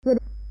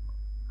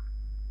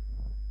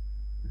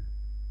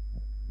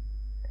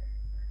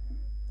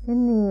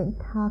In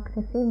the talk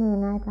this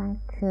evening, I'd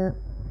like to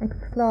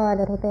explore a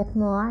little bit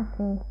more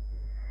the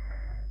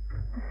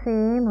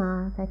theme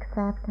of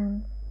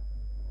acceptance,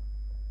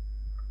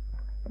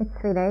 its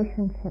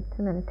relationship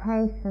to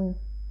meditation,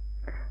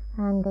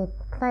 and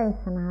its place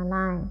in our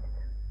lives.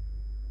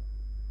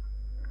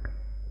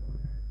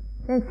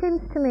 It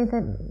seems to me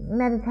that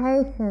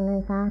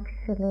meditation is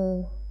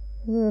actually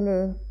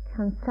really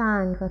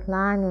concerned with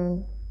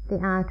learning the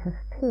art of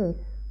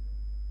peace,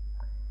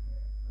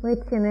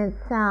 which in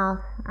itself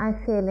I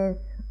feel is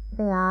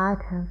the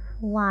art of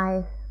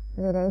wise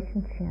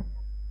relationship.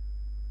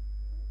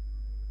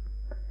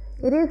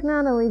 It is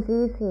not always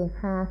easy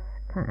for us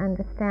to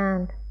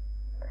understand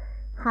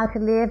how to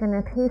live in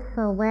a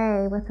peaceful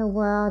way with a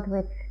world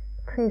which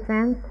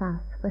presents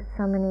us with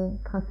so many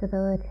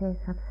possibilities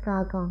of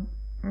struggle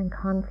and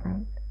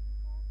conflict.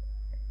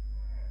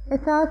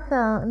 It's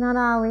also not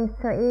always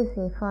so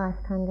easy for us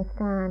to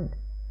understand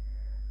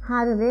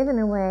how to live in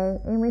a way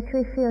in which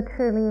we feel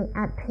truly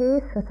at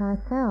peace with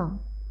ourselves,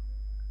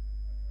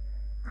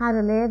 how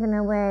to live in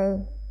a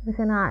way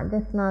within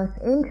this most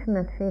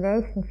intimate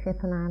relationship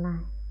in our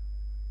life,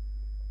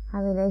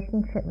 our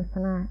relationship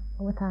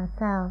with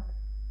ourselves,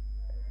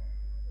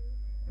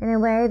 in a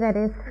way that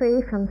is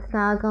free from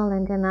struggle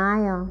and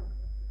denial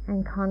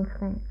and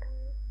conflict.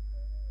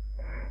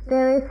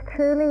 There is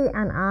truly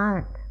an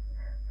art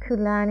to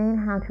learning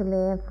how to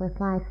live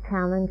with life's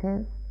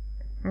challenges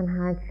and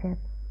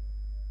hardships,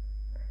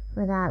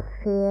 without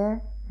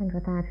fear and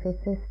without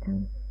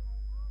resistance.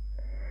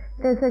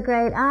 There's a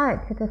great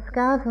art to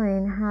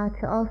discovering how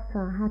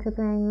to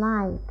bring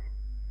light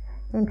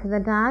into the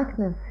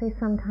darkness we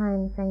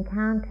sometimes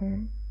encounter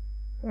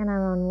in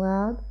our own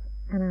worlds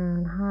and our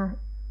own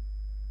hearts.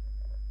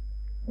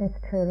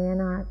 It's truly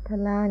an art to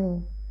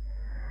learning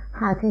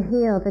how to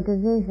heal the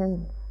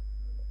divisions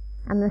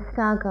and the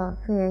struggles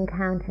we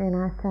encounter in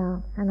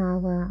ourselves and our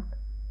world.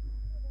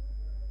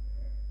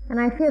 And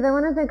I feel that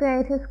one of the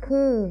greatest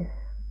keys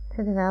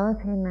to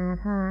developing that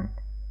art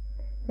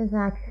is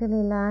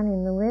actually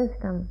learning the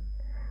wisdom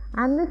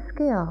and the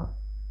skill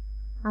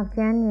of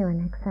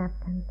genuine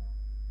acceptance.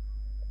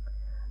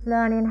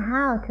 Learning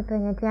how to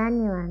bring a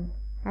genuine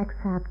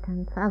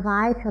acceptance, a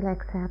vital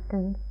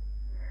acceptance,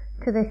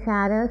 to the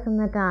shadows and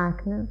the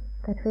darkness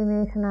that we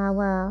meet in our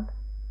world,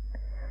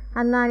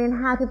 and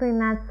learning how to bring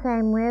that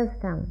same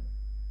wisdom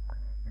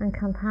and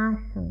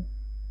compassion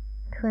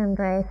to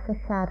embrace the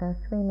shadows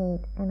we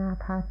meet in our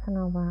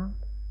personal world.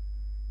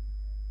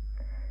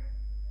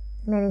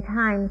 Many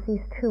times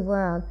these two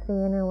worlds, the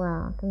inner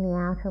world and the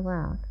outer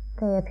world,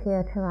 they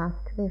appear to us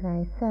to be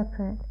very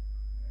separate.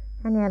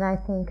 And yet I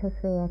think as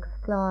we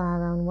explore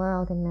our own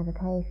world in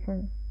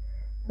meditation,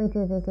 we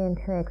do begin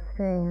to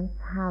experience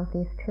how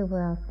these two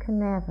worlds can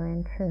never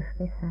in truth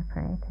be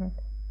separated.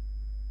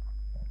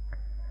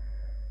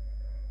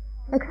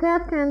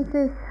 Acceptance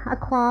is a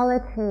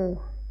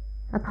quality,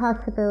 a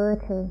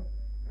possibility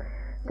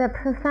that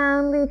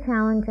profoundly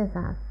challenges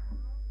us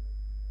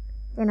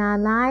in our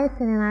lives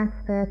and in our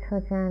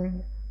spiritual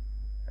journeys.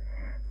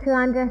 To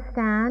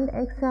understand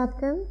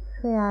acceptance,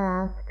 we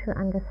are asked to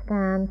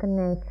understand the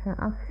nature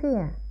of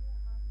fear.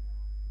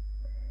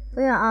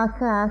 We are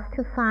also asked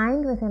to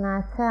find within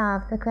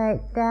ourselves a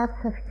great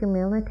depth of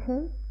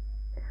humility,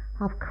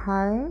 of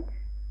courage,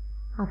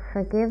 of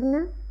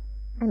forgiveness,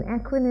 and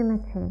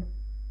equanimity.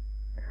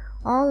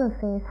 All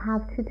of these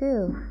have to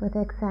do with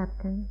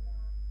acceptance.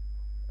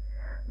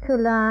 To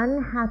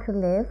learn how to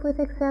live with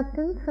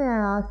acceptance, we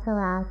are also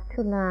asked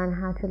to learn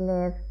how to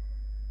live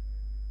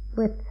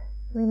with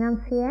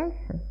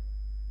renunciation,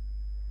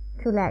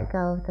 to let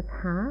go of the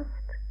past,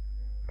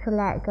 to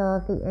let go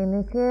of the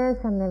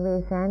images and the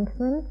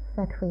resentments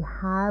that we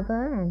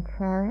harbor and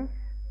cherish,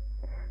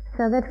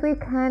 so that we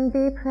can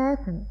be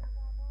present.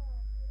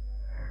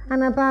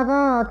 And above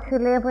all, to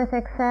live with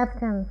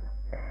acceptance,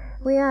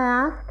 we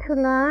are asked to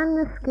learn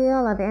the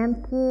skill of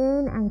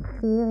emptying and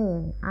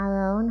clearing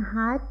our own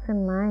hearts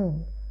and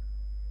minds,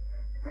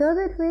 so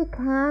that we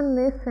can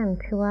listen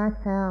to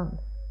ourselves,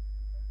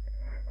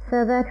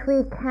 so that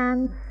we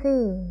can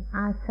see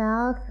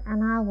ourselves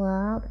and our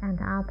world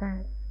and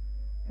others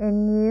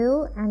in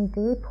new and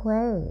deep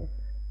ways,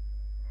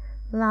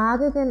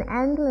 rather than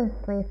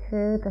endlessly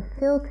through the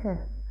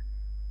filters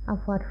of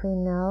what we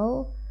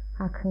know,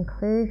 our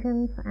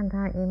conclusions and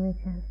our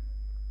images.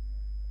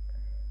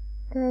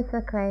 There is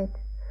a great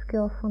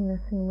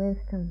skillfulness and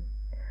wisdom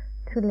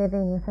to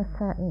living with a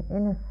certain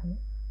innocence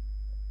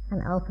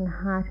and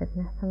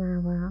open-heartedness in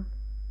our world.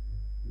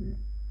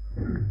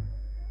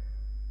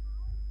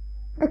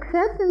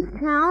 Acceptance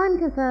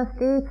challenges us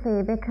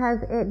deeply because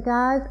it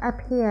does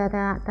appear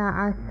that there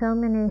are so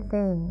many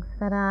things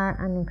that are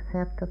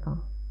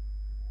unacceptable.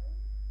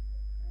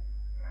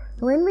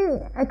 When we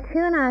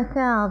attune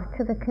ourselves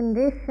to the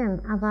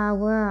condition of our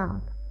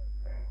world,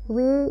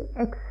 we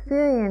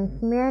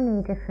experience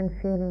many different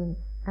feelings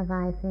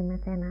arising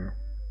within us.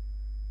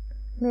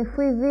 And if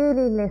we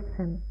really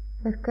listen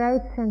with great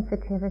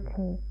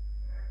sensitivity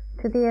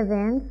to the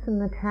events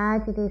and the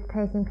tragedies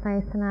taking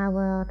place in our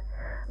world,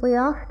 we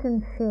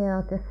often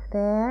feel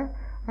despair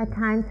At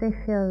times we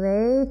feel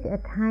rage,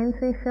 at times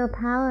we feel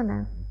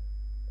powerless.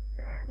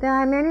 There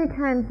are many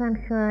times, I'm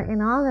sure,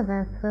 in all of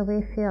us where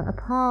we feel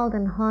appalled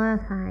and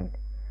horrified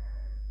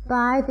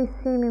by the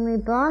seemingly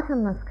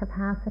bottomless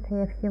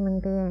capacity of human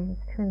beings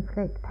to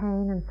inflict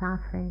pain and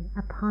suffering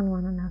upon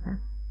one another.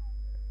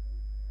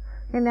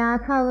 And there are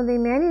probably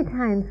many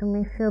times when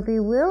we feel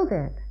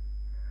bewildered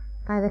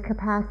by the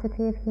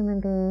capacity of human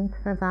beings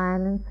for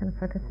violence and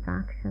for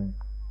destruction,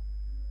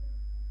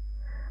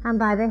 and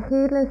by the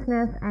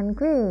heedlessness and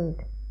greed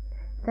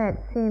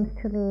that seems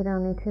to lead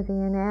only to the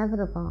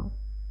inevitable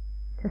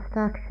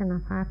destruction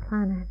of our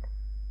planet.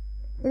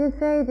 It is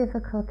very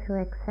difficult to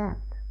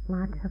accept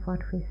much of what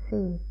we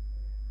see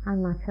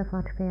and much of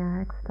what we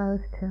are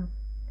exposed to.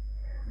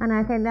 And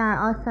I think there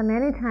are also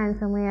many times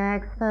when we are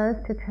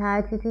exposed to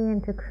tragedy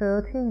and to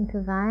cruelty and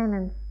to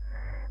violence,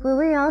 where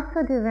we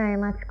also do very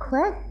much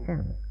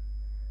question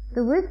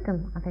the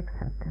wisdom of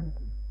acceptance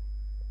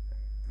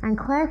and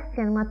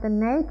question what the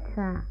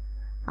nature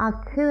of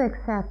true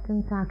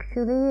acceptance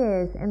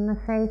actually is in the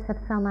face of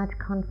so much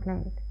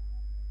conflict,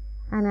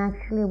 and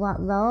actually what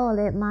role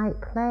it might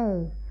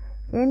play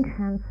in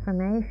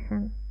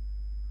transformation.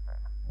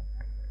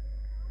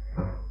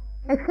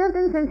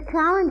 Acceptance is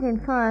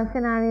challenging for us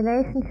in our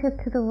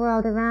relationship to the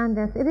world around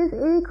us. It is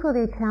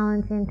equally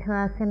challenging to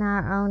us in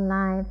our own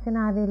lives, in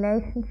our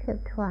relationship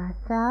to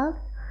ourselves,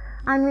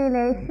 and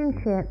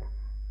relationship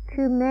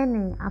to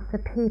many of the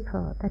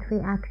people that we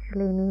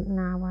actually meet in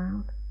our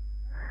world.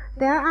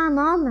 There are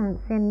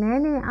moments in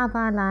many of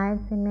our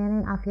lives, in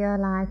many of your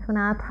lives, when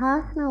our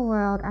personal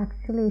world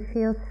actually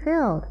feels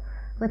filled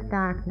with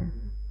darkness.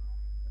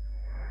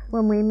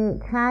 When we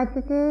meet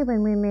tragedy,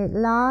 when we meet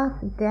loss,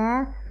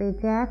 death,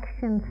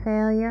 rejection,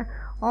 failure,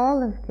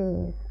 all of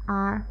these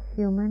are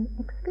human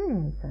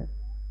experiences.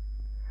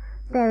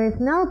 There is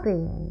no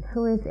being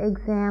who is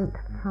exempt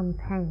from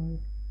pain.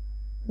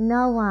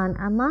 No one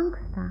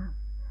amongst us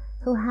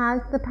who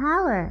has the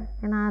power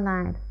in our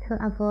lives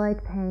to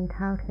avoid pain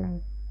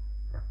totally.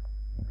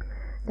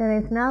 There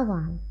is no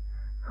one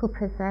who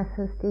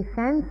possesses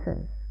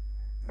defenses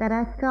that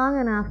are strong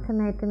enough to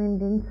make them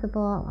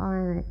invincible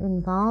or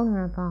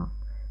invulnerable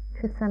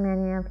to so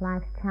many of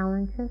life's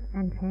challenges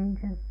and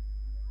changes.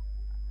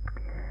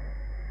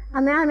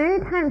 And there are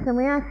many times when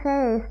we are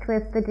faced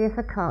with the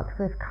difficult,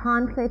 with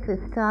conflict, with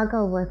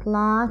struggle, with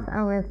loss,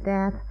 or with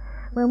death,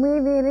 when we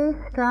really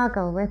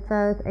struggle with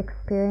those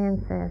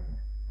experiences.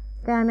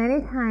 There are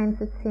many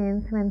times, it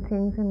seems, when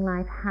things in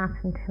life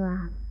happen to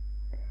us,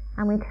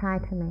 and we try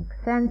to make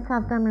sense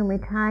of them, and we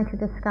try to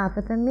discover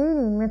the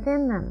meaning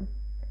within them.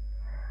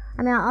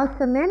 And there are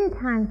also many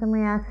times when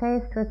we are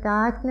faced with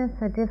darkness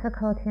or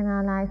difficulty in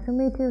our lives, when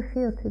we do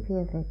feel to be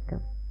a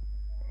victim,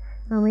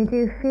 when we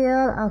do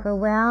feel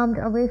overwhelmed,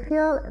 or we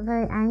feel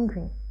very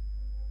angry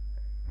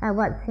at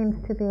what seems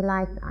to be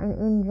like an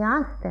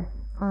injustice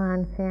or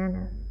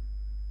unfairness.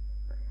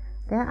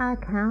 There are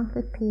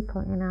countless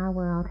people in our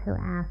world who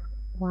ask,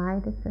 why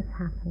does this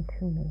happen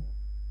to me?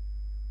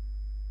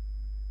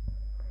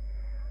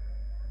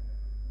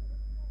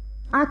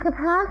 Our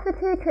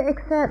capacity to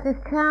accept this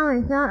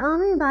challenge, not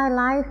only by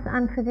life's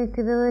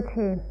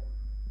unpredictability,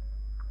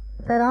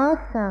 but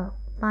also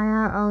by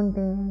our own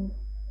being.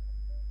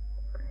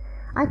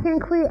 I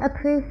think we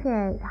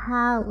appreciate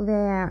how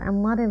rare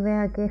and what a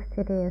rare gift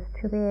it is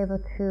to be able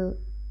to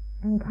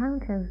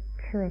encounter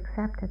true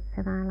acceptance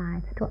in our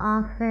lives, to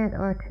offer it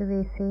or to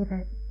receive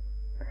it.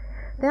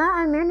 There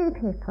are many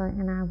people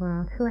in our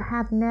world who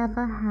have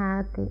never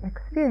had the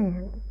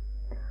experience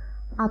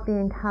of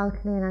being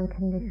totally and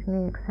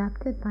unconditionally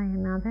accepted by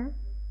another.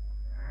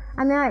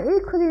 And there are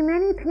equally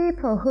many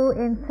people who,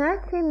 in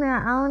searching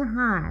their own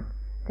hearts,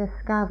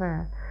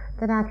 discover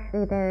that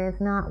actually there is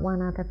not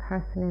one other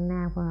person in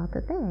their world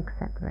that they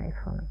accept very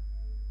fully,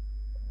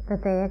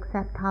 that they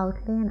accept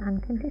totally and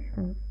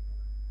unconditionally.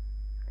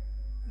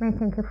 And I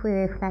think if we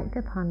reflect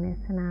upon this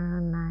in our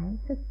own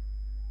lives,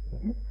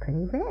 it's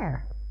pretty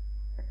rare,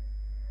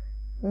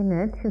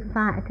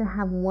 to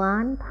have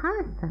one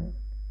person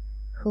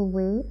who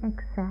we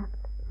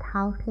accept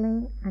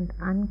totally and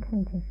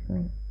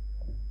unconditionally.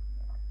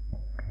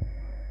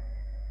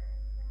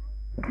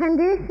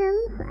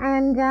 Conditions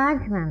and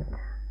judgment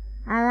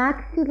are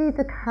actually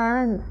the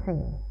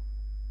currency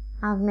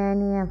of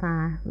many of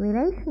our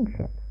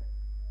relationships.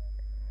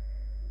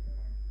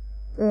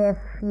 If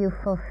you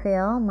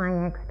fulfill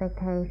my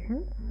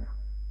expectations,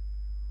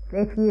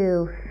 if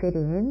you fit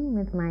in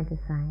with my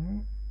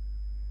desires,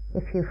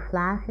 if you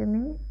flatter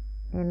me,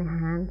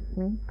 enhance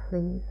me,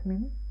 please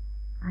me,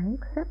 I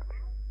accept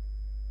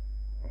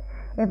you.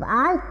 If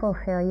I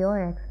fulfill your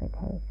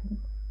expectations,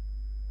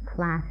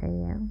 flatter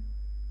you,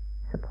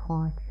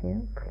 support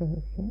you,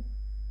 please you,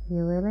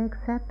 you will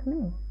accept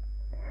me.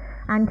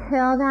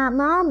 Until that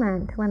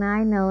moment when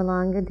I no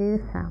longer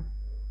do so.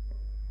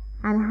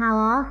 And how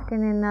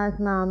often in those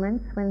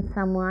moments when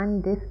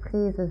someone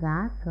displeases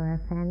us or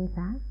offends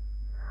us,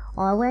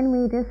 or when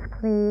we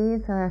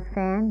displease or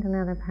offend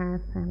another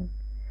person,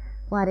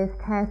 what is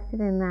tested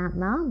in that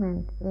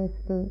moment is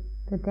the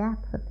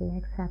depth of the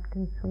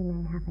acceptance we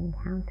may have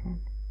encountered.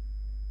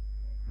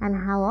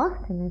 and how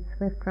often it's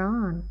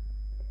withdrawn,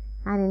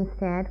 and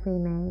instead we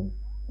may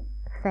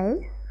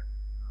face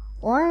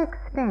or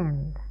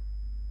extend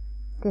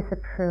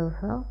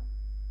disapproval,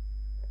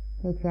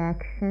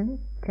 rejection,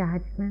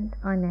 judgment,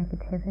 or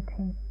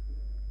negativity.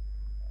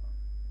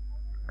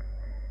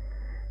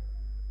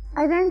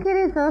 I think it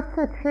is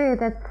also true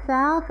that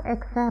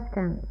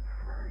self-acceptance,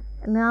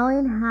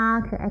 knowing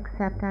how to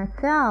accept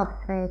ourselves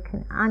very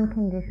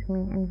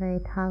unconditionally and very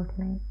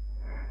totally,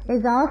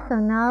 is also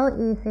no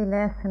easy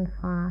lesson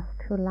for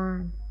us to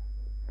learn.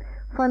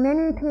 For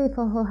many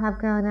people who have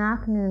grown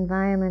up in an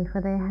environment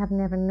where they have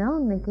never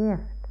known the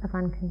gift of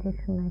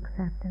unconditional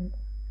acceptance,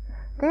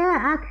 they are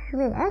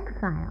actually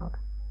exiled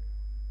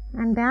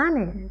and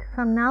banished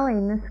from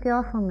knowing the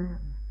skillfulness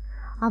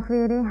of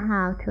really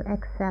how to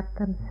accept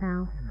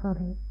themselves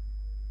fully.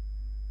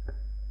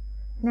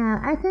 Now,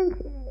 I think,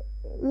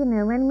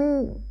 when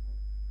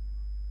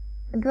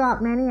we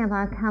drop many of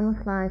our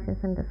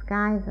camouflages and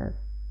disguises,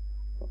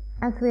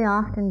 as we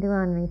often do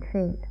on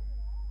retreat,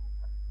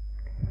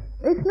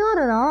 it's not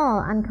at all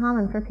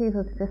uncommon for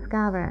people to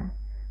discover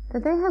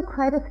that they have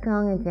quite a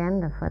strong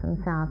agenda for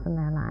themselves in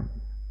their lives,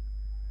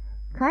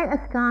 quite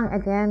a strong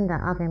agenda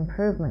of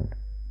improvement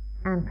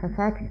and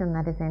perfection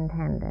that is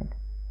intended,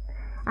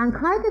 and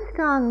quite a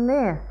strong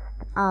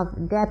list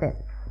of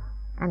debits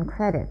and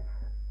credits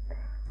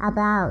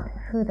about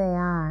who they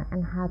are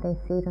and how they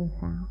see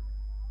themselves.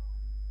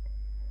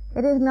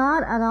 It is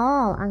not at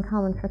all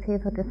uncommon for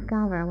people to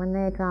discover when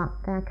they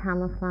drop their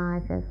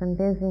camouflages and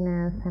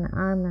busyness and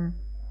armor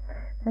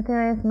that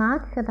there is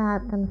much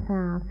about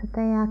themselves that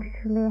they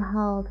actually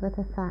hold with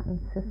a certain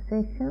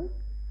suspicion,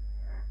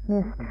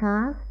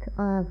 mistrust,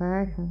 or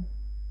aversion.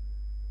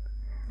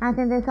 I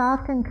think this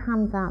often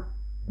comes up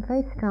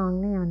very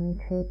strongly on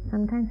retreat.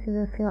 Sometimes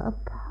people feel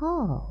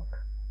appalled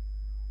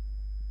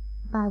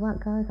by what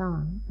goes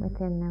on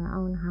within their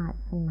own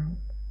hearts and minds.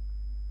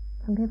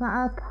 Some people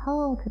are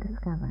appalled to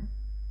discover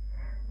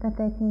that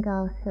they can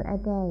go through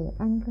a day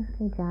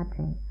endlessly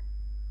judging,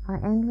 or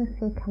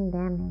endlessly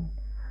condemning,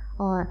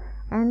 or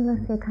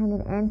endlessly kind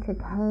of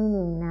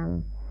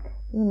entertaining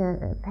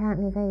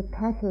apparently very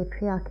petty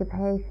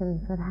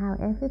preoccupations with how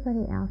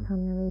everybody else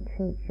on the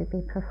retreat should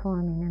be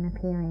performing and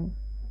appearing.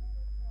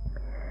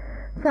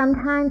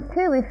 Sometimes,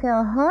 too, we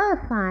feel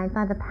horrified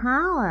by the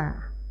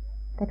power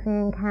that we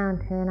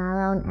encounter in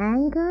our own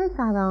angers,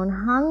 our own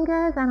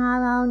hungers, and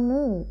our own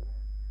needs.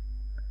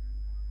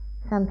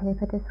 Some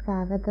people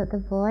discover that the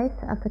voice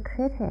of the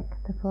critic,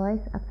 the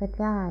voice of the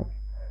judge,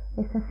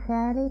 is a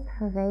fairly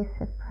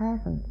pervasive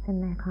presence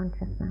in their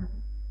consciousness,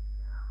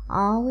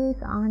 always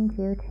on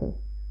duty,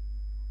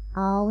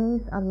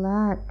 always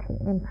alert to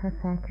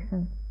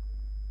imperfection,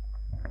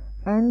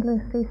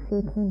 endlessly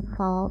seeking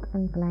fault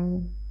and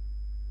blame.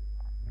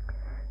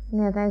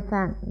 There's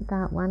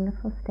that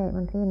wonderful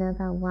statement,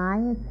 about why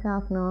is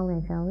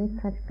self-knowledge always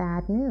such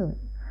bad news?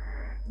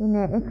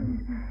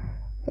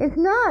 It's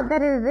not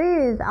that it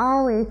is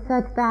always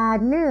such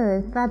bad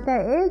news, but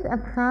there is a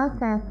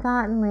process,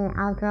 certainly,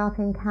 of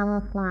dropping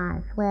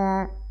camouflage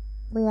where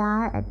we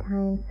are at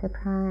times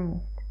surprised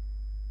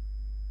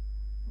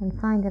and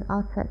find it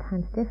also at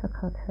times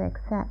difficult to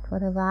accept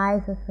what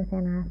arises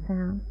within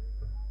ourselves.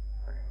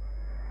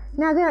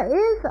 Now, there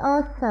is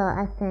also,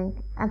 I think,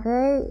 a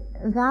very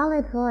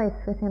valid voice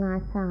within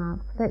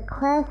ourselves that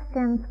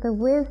questions the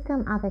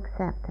wisdom of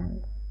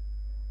acceptance,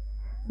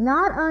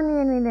 not only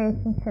in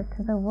relationship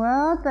to the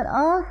world, but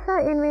also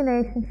in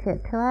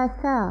relationship to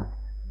ourselves.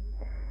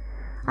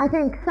 I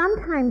think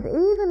sometimes,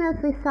 even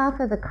as we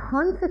suffer the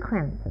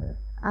consequences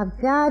of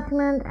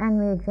judgment and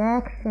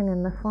rejection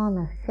in the form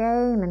of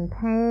shame and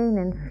pain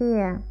and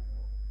fear,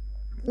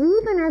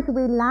 even as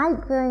we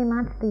like very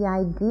much the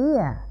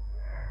idea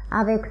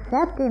of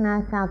accepting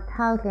ourselves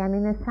totally.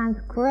 This sounds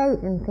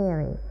great in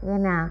theory,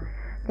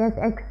 just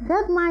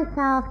accept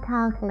myself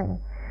totally.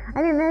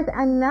 There's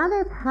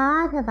another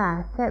part of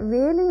us that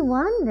really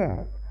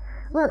wonders,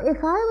 well, if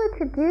I were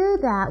to do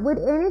that, would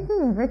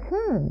anything ever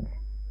change?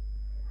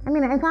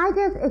 If I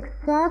just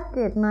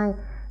accepted my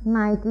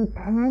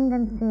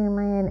dependency and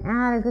my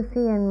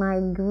inadequacy and my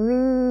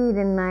greed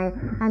and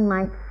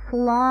my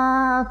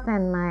sloth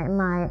and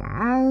my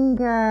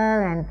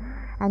anger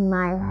and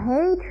my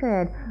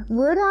hatred,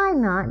 would I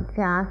not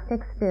just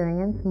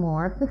experience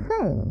more of the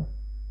same?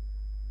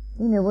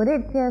 Would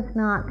it just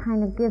not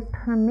kind of give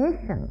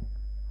permission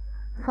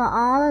for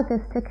all of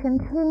this to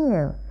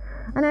continue?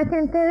 And I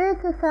think there is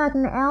a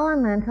certain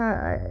element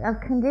of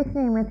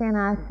conditioning within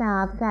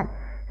ourselves that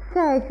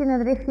says,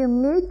 that if you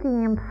meet the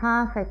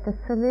imperfect, the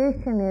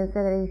solution is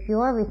that it is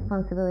your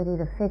responsibility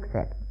to fix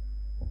it.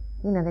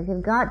 That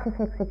you've got to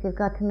fix it, you've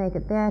got to make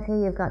it better,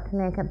 you've got to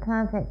make it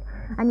perfect.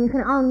 And you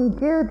can only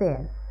do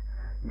this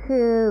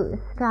through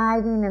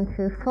striving and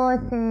through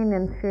forcing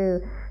and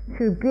through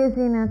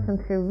busyness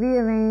and through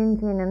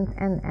rearranging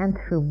and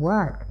through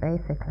work,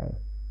 basically.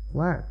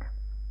 Work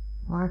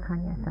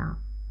on yourself.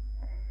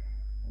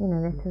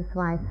 This is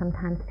why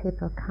sometimes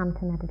people come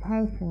to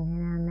meditation,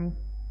 and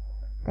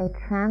they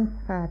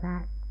transfer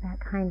that that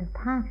kind of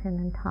passion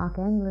and talk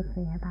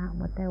endlessly about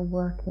what they're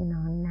working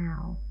on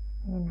now,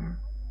 you know.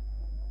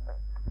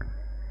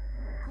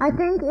 I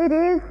think it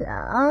is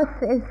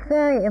also, it's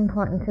very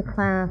important to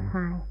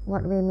clarify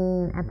what we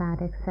mean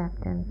about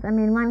acceptance. I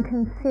mean, one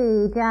can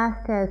see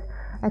just as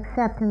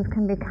acceptance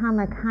can become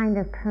a kind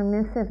of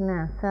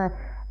permissiveness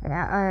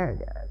or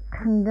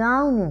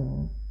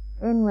condoning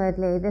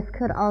inwardly, this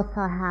could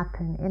also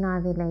happen in our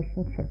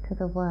relationship to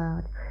the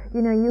world.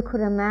 You know, you could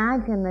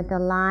imagine the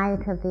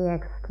delight of the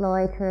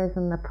exploiters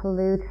and the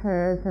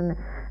polluters and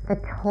the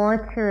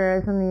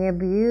torturers and the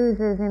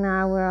abusers in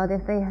our world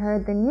if they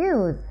heard the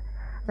news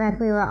that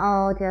we were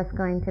all just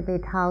going to be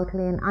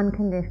totally and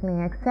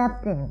unconditionally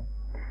accepting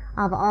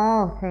of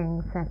all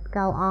things that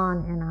go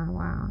on in our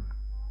world.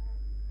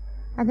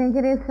 I think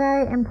it is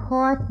very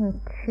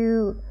important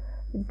to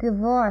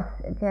divorce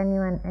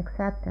genuine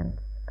acceptance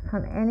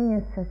from any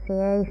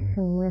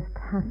association with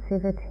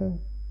passivity.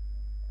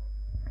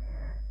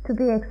 To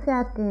be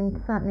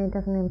accepting certainly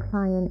doesn't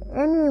imply in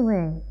any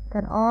way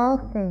that all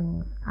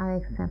things are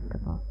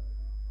acceptable.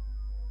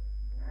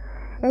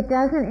 It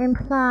doesn't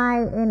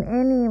imply in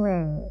any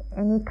way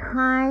any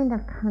kind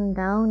of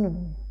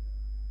condoning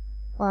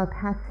or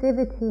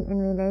passivity in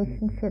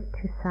relationship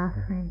to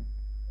suffering.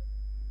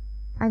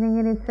 I think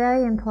it is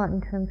very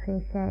important to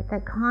appreciate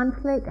that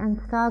conflict and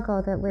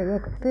struggle that we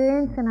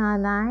experience in our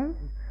lives,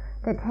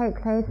 that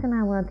take place in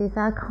our world, these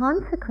are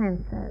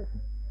consequences.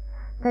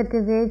 That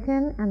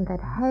division and that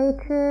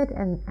hatred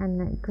and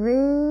that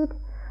greed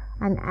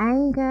and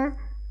anger,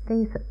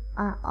 these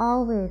are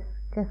always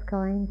just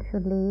going to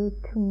lead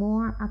to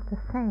more of the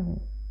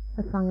same,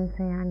 as long as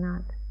they are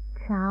not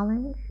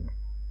challenged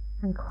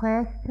and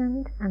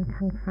questioned and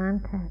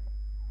confronted.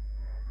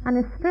 And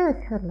a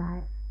spiritual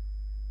life,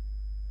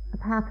 a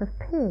path of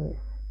peace,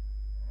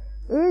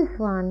 is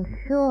one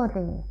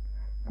surely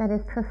that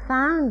is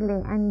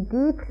profoundly and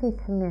deeply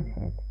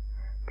committed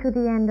to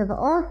the end of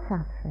all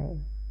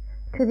suffering,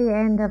 to the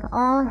end of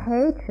all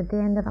hatred, the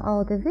end of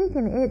all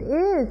division. It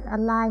is a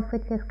life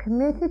which is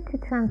committed to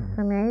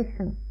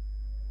transformation,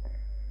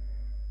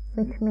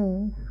 which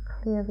means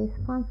clear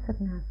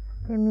responsiveness.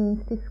 It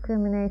means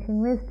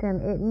discriminating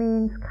wisdom. It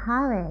means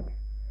courage.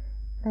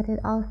 But it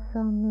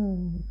also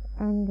means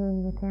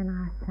ending within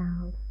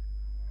ourselves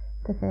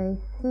the very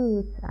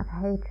seeds of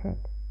hatred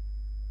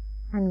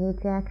and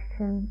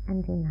rejection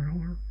and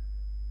denial.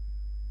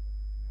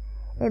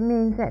 It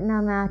means that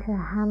no matter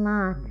how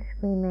much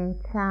we may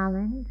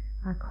challenge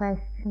or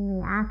question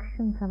the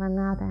actions of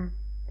another,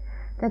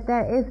 that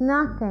there is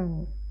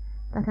nothing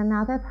that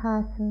another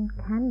person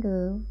can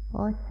do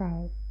or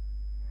say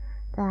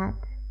that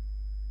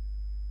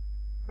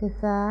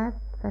deserves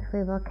that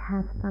we will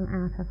cast them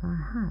out of our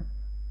hearts.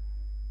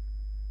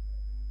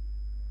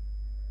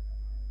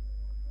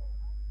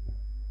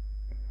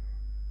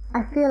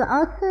 I feel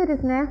also it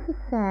is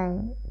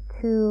necessary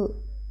to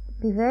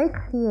be very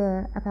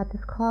clear about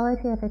this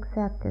quality of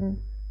acceptance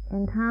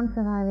in terms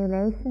of our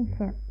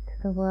relationship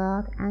to the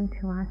world and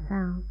to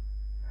ourselves.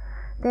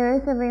 There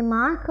is a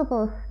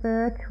remarkable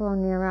spiritual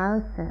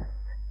neurosis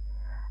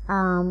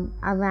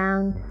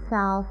around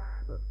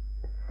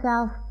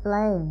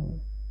self-blame.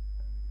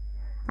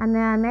 And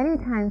there are many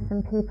times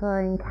when people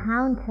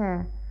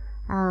encounter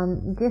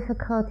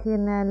difficulty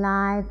in their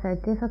lives or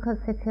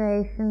difficult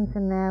situations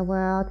in their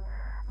world,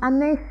 and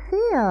they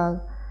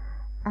feel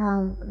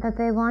that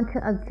they want to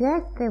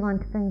object, they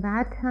want to bring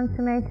about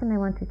transformation, they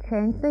want to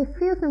change. They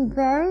feel some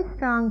very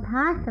strong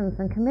passions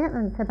and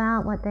commitments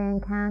about what they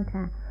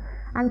encounter.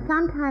 And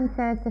sometimes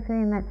there's the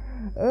feeling that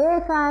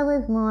if I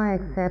was more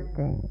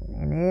accepting,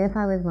 and if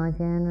I was more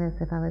generous,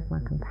 if I was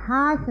more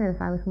compassionate,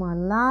 if I was more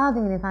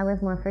loving, if I was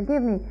more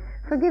forgiving,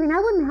 I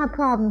wouldn't have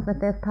problems with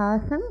this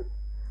person,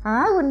 or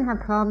I wouldn't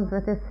have problems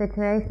with this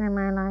situation in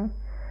my life.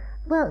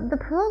 Well, the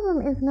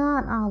problem is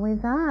not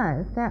always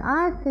ours. There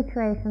are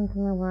situations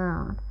in the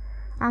world,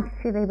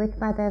 actually, which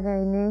by their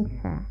very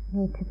nature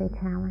need to be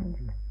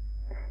challenged.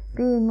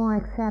 Being more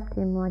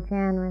accepting, more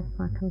generous,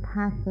 more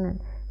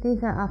compassionate,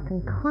 these are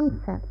often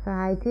concepts or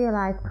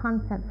idealized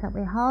concepts that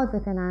we hold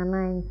within our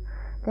minds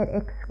that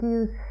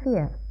excuse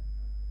fear,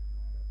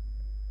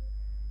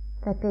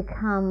 that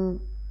become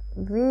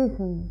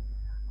reasons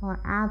or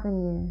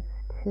avenues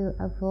to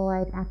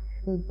avoid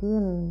actually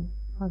dealing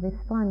or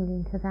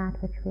responding to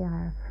that which we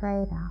are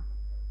afraid of.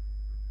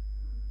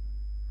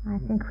 I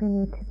think we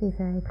need to be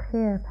very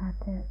clear about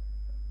this.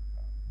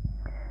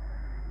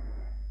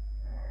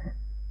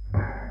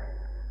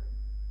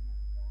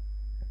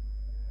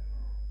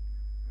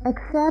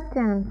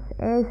 Acceptance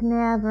is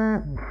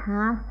never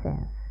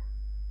passive.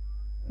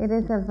 It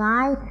is a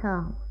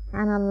vital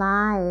and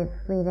alive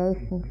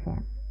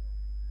relationship.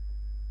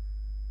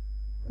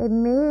 It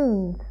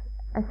means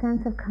a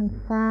sense of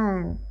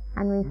concern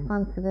and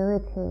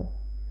responsibility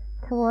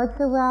towards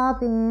the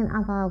well-being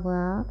of our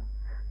world,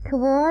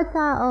 towards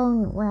our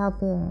own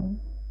well-being.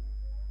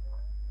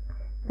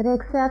 But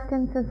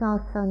acceptance is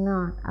also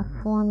not a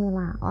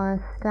formula or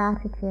a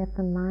strategy of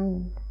the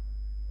mind.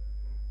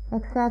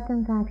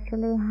 Acceptance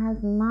actually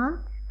has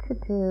much to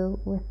do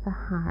with the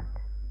heart.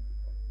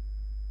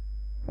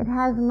 It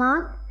has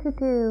much to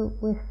do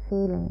with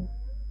feeling.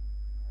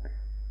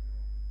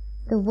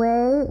 The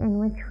way in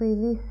which we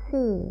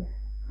receive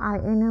our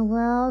inner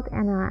world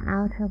and our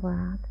outer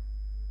world,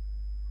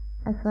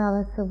 as well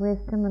as the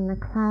wisdom and the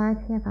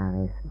clarity of our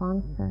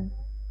responses.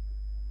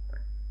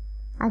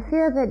 I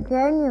feel that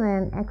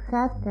genuine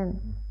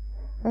acceptance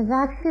is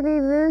actually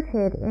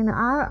rooted in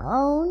our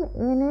own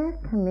inner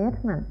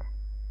commitment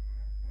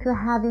to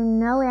having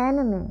no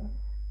enemies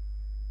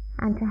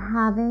and to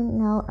having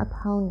no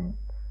opponents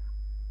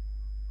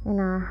in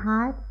our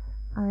hearts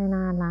or in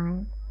our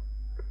lives.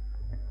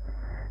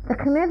 The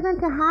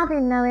commitment to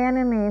having no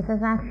enemies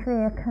is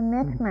actually a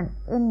commitment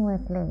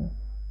inwardly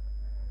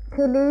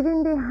to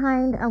leaving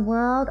behind a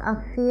world of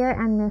fear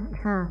and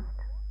mistrust,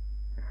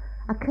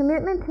 a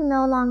commitment to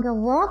no longer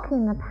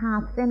walking the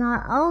paths in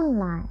our own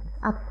lives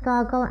of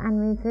struggle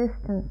and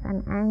resistance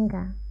and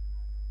anger.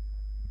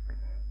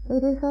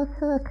 It is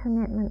also a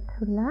commitment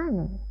to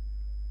learning.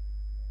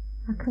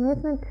 A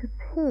commitment to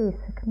peace,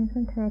 a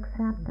commitment to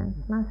acceptance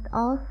must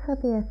also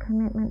be a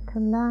commitment to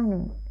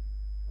learning,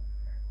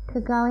 to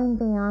going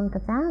beyond the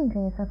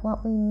boundaries of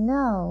what we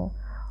know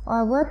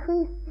or what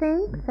we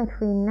think that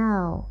we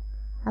know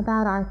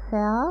about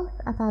ourselves,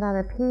 about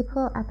other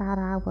people, about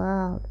our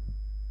world.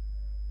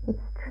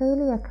 It's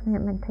truly a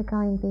commitment to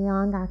going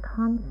beyond our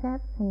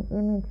concepts and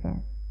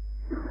images,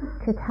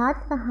 to touch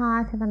the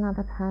heart of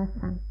another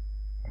person,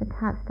 to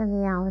touch the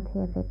reality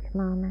of each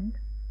moment.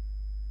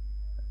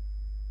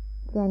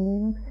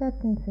 Genuine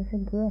acceptance is a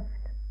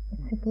gift.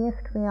 It's a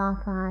gift we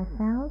offer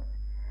ourselves,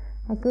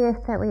 a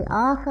gift that we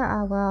offer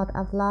our world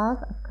of love,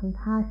 of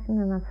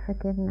compassion, and of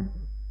forgiveness.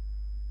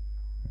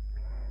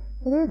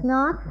 It is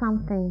not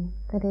something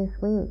that is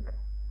weak.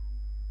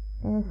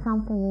 There is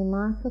something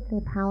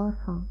remarkably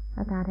powerful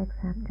about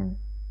acceptance.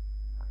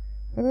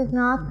 It is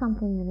not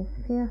something that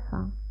is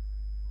fearful.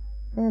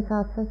 There is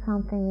also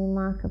something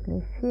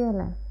remarkably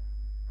fearless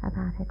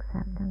about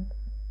acceptance.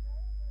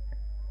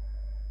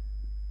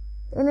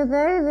 In a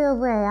very real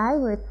way, I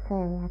would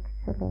say,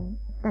 actually,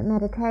 that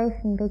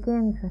meditation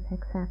begins with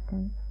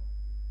acceptance.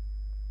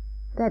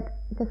 That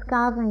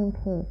discovering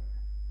peace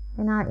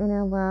in our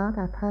inner world,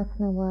 our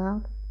personal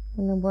world,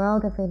 in the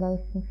world of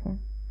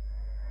relationships,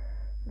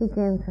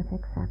 begins with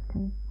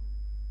acceptance.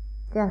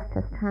 Just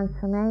as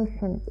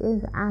transformation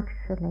is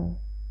actually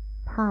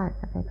part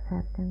of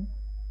acceptance.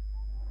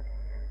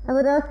 I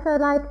would also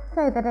like to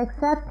say that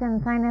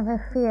acceptance, I never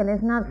feel,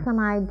 is not some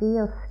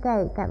ideal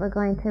state that we're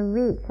going to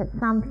reach at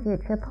some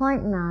future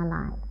point in our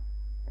lives.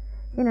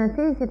 It's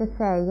easy to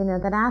say,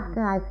 that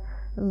after I've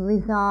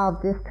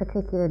resolved this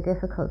particular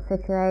difficult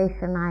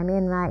situation I'm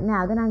in right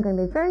now, then I'm going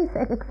to be very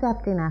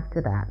accepting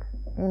after that.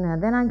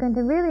 Then I'm going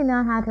to really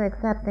know how to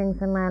accept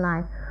things in my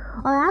life.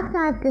 Or after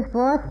I've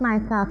divorced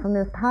myself from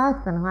this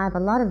person who I have a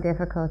lot of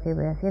difficulty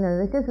with,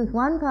 this is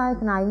one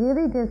person I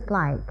really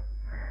dislike.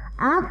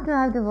 After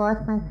I've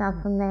divorced myself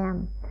from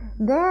them,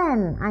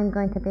 then I'm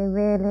going to be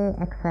really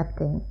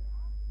accepting.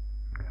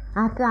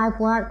 After I've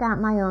worked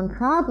out my own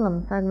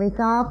problems and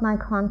resolved my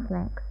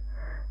conflicts,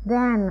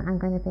 then I'm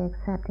going to be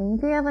accepting.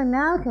 Have you ever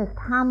noticed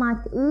how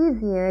much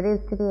easier it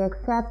is to be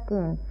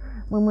accepting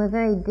when we're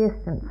very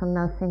distant from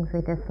those things we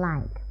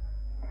dislike?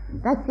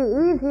 That's the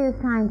easiest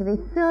time to be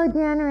so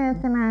generous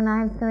in our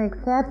lives, so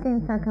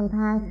accepting, so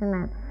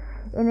compassionate.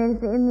 And it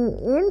is in the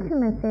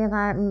intimacy of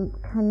our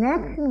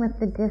connection with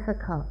the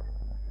difficult,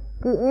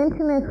 the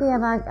intimacy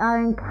of our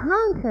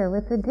encounter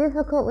with the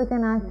difficult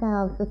within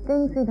ourselves, the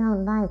things we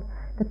don't like,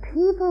 the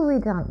people we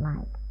don't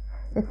like,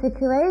 the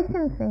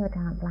situations we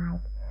don't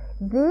like.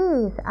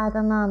 These are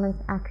the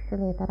moments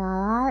actually that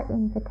are our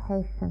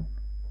invitation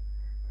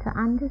to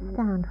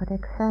understand what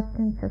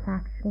acceptance is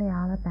actually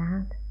all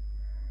about,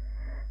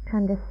 to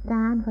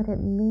understand what it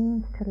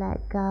means to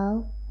let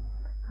go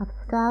of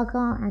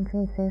struggle and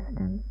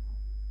resistance.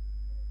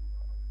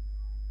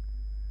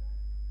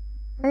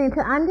 And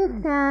to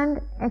understand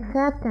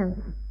acceptance,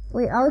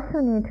 we also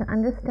need to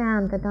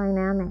understand the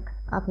dynamics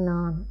of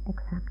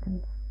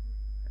non-acceptance.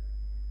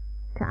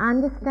 To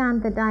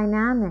understand the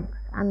dynamics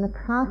and the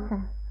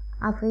process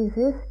of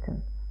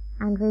resistance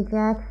and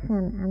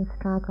rejection and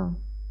struggle.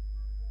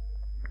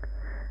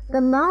 The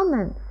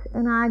moments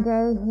in our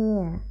day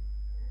here,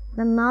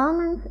 the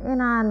moments in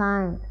our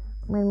lives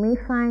when we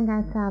find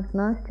ourselves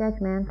most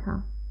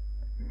judgmental,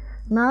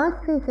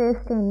 most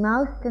resisting,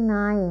 most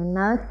denying,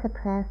 most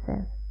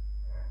suppressive,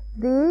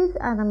 these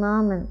are the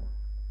moments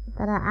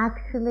that are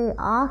actually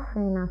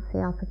offering us the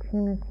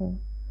opportunity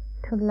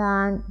to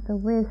learn the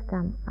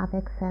wisdom of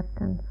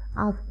acceptance,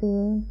 of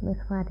being with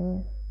what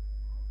is.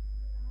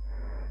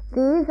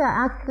 These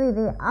are actually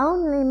the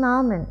only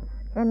moments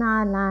in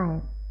our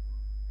lives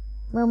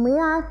when we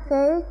are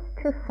face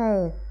to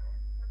face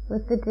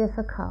with the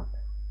difficult,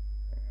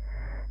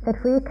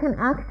 that we can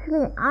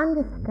actually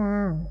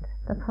understand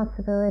the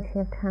possibility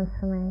of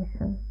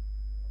transformation.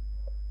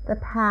 The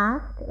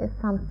past is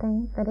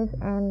something that is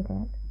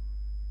ended,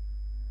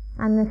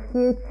 and the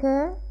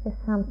future is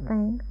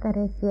something that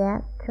is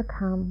yet to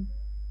come.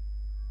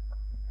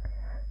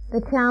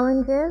 The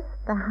challenges,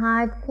 the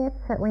hardships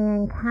that we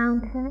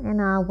encounter in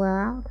our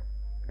world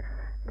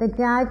the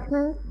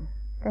judgments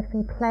that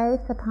we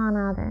place upon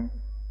others,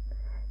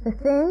 the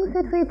things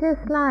that we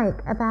dislike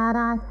about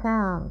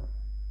ourselves,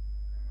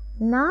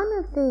 none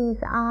of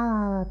these are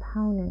our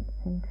opponents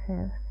in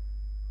truth.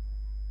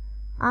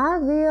 Our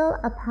real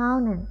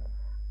opponents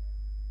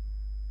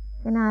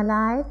in our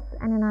lives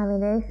and in our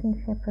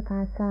relationship with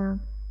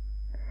ourselves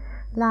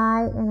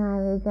lie in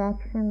our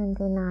rejection and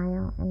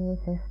denial and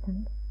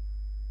resistance,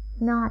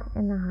 not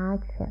in the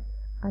hardships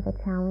or the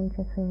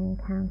challenges we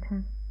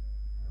encounter.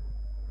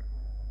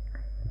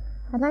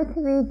 I'd like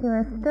to read you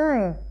a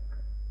story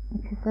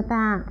which is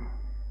about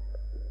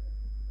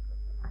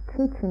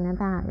teaching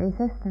about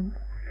resistance.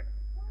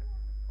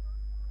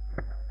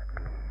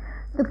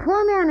 The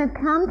poor man had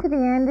come to the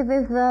end of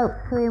his rope,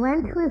 so he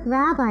went to his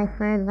rabbi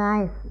for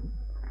advice.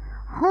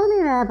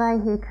 "Holy Rabbi,"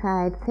 he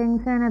cried,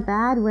 "things are in a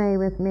bad way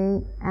with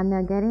me, and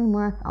they're getting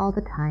worse all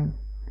the time.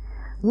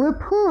 We're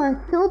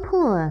poor, so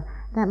poor,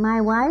 that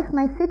my wife,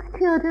 my 6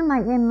 children,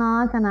 my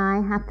in-laws, and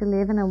I have to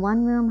live in a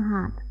one-room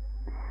hut.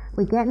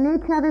 We get in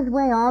each other's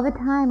way all the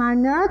time. Our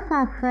nerves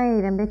are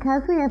frayed, and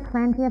because we have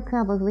plenty of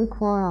troubles, we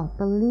quarrel.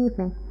 Believe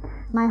me,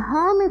 my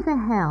home is a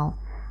hell,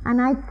 and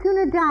I'd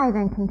sooner die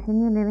than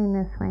continue living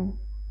this way."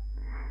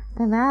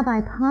 The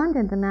rabbi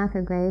pondered the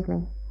matter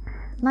gravely.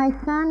 "My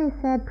son,"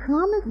 he said,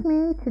 "promise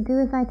me to do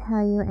as I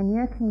tell you, and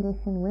your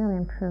condition will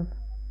improve."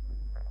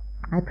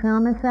 "I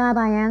promise,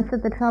 Rabbi,"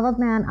 answered the troubled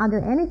man. "I'll do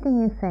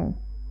anything you say."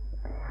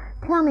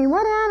 "Tell me,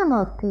 what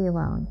animals do you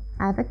own?"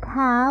 "I have a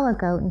cow, a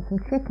goat, and some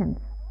chickens."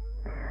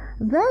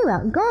 "Very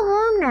well, go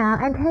home now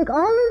and take all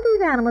of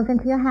these animals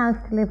into your house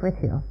to live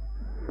with you."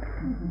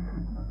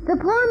 The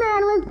poor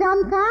man was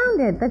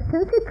dumbfounded, but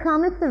since he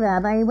promised the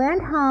rabbi, he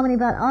went home and he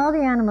brought all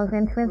the animals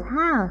into his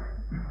house.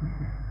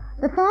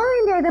 The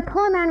following day, the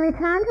poor man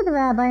returned to the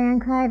rabbi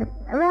and cried,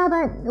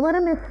 "Rabbi, what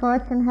a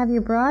misfortune have you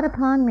brought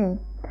upon me.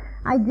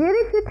 I did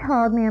as you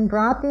told me and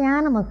brought the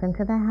animals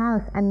into the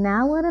house, and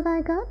now what have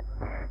I got?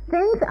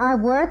 Things are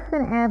worse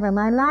than ever.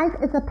 My life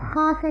is a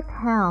perfect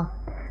hell.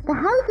 The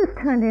house is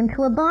turned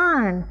into a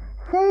barn.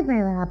 Save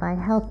me, Rabbi,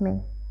 help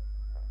me."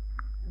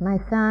 "My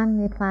son,"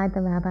 replied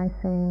the rabbi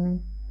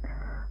serenely,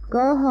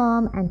 "go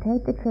home and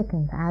take the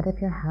chickens out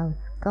of your house.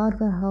 God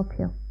will help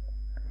you."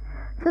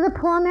 So the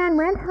poor man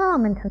went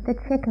home and took the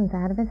chickens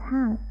out of his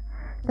house.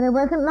 But it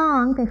wasn't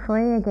long before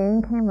he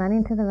again came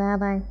running to the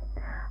rabbi.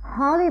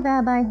 "Holy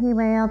Rabbi," he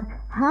wailed,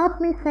 "help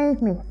me, save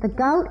me. The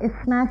goat is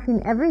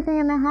smashing everything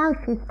in the house.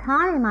 She's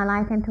turning my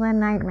life into a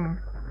nightmare."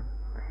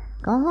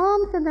 "Go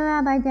home," said the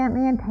rabbi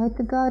gently, "and take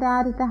the goat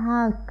out of the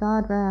house.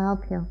 God will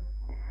help you."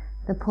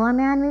 The poor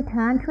man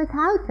returned to his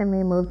house and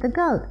removed the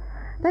goat.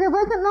 But it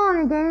wasn't long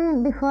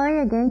again before he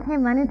again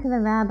came running to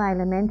the rabbi,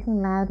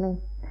 lamenting loudly.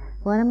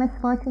 "What a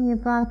misfortune you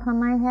brought upon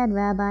my head,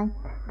 Rabbi.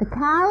 The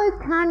cow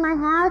has turned my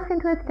house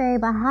into a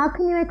stable. How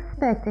can you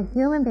expect a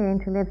human being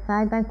to live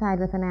side by side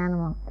with an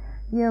animal?"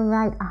 "You're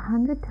right,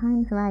 100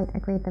 times right,"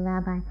 agreed the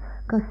rabbi.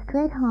 "Go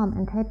straight home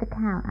and take the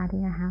cow out of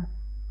your house."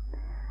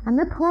 And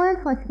the poor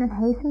unfortunate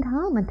hastened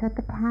home and took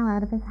the cow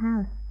out of his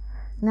house.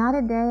 Not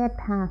a day had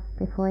passed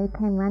before he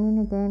came running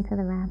again to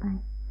the rabbi.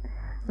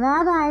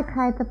 "Rabbi,"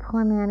 cried the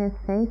poor man, his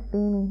face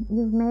beaming,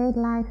 "you've made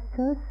life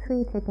so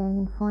sweet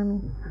again for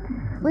me.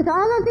 With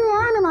all of the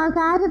animals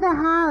out of the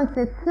house,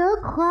 it's so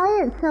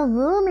quiet, so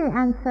roomy,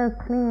 and so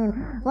clean.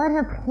 What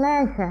a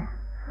pleasure."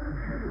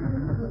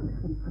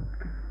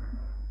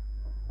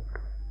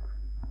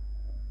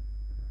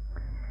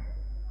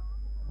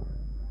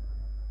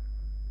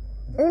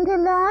 And to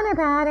learn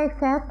about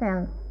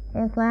acceptance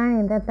is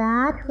learning that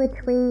that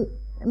which we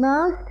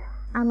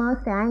are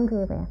most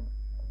angry with,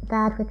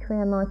 that which we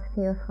are most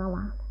fearful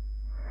of,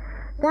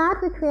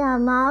 that which we are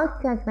most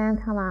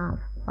judgmental of,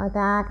 or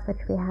that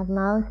which we have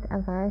most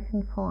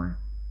aversion for,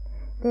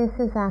 this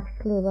is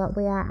actually what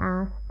we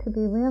are asked to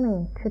be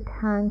willing to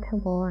turn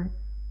toward.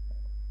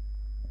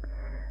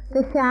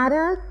 The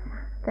shadows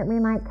that we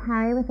might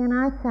carry within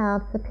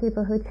ourselves, the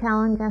people who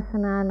challenge us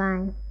in our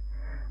lives,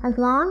 as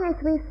long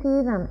as we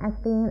see them as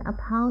being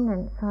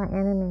opponents or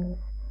enemies,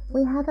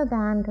 we have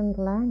abandoned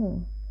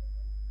learning.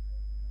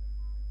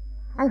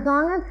 As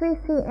long as we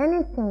see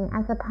anything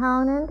as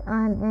opponent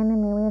or an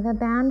enemy, we have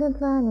abandoned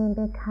learning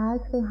because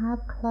we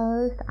have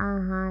closed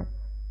our hearts.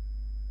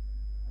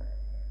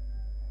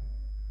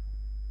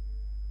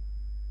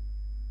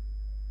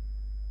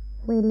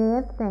 We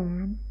live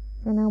then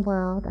in a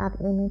world of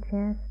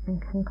images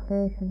and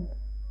conclusions.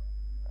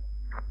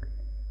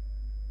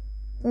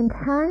 In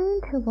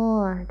turning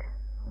toward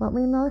what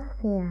we most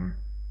fear,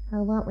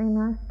 or what we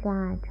most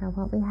judge, or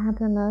what we have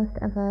the most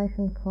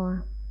aversion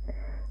for,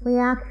 we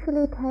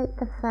actually take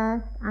the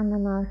first and the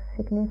most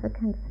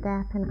significant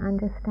step in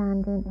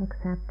understanding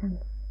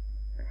acceptance,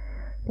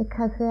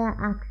 because we are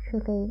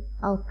actually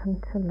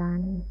open to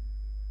learning.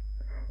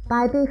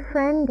 By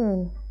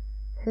befriending,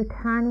 through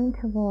turning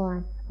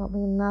towards what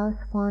we most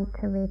want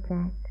to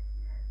reject,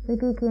 we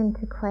begin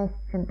to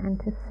question and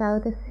to sow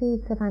the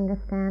seeds of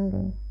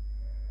understanding.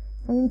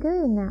 And in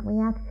doing that, we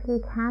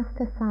actually cast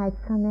aside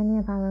so many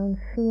of our own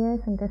fears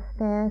and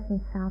despairs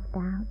and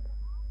self-doubts.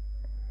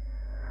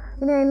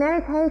 In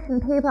meditation,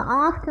 people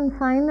often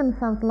find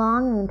themselves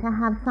longing to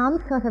have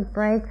some sort of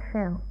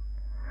breakthrough.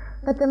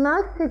 But the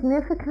most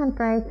significant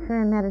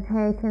breakthrough in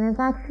meditation is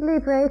actually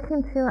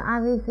breaking through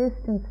our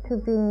resistance to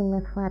being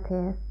with what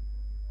is.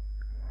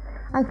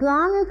 As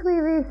long as we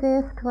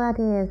resist what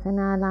is in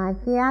our lives,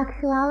 the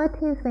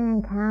actualities we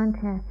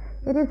encounter,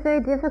 it is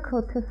very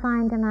difficult to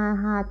find in our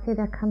hearts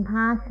either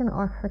compassion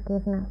or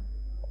forgiveness.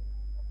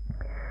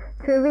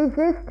 Through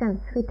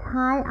resistance, we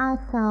tie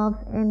ourselves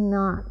in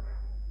knots.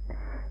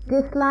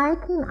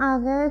 Disliking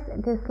others,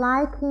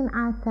 disliking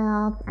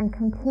ourselves, and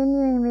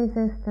continuing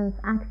resistance,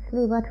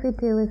 actually what we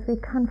do is we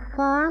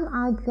confirm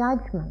our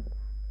judgments.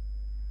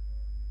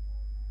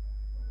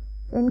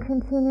 In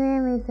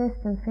continuing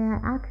resistance, we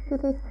are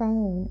actually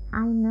saying,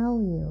 I know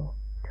you,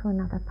 to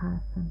another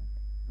person,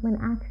 when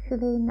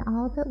actually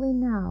all that we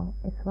know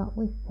is what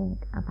we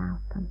think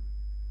about them,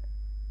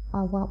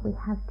 or what we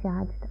have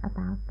judged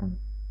about them.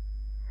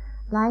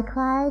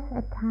 Likewise,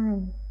 at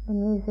times, in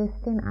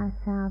resisting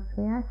ourselves,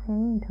 we are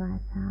saying to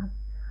ourselves,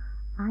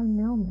 I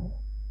know me.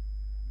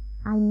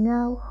 I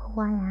know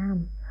who I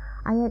am.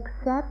 I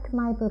accept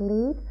my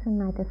beliefs and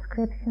my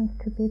descriptions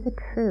to be the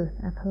truth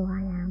of who I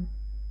am.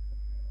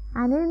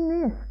 And in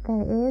this,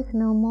 there is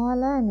no more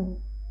learning.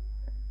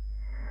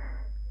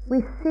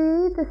 We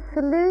see the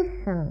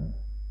solution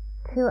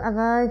to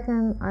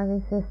aversion or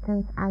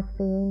resistance as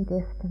being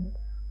distance.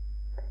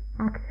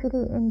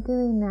 Actually, in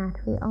doing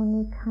that, we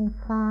only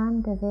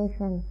confirm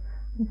division,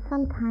 and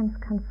sometimes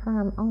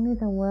confirm only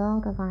the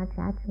world of our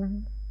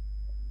judgment.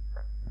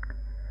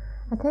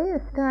 I'll tell you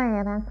a story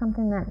about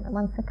something that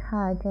once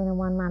occurred during a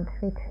 1-month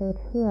retreat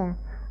here.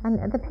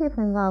 And the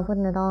people involved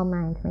wouldn't at all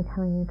mind me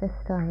telling you this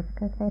story,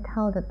 because they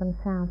told it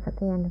themselves at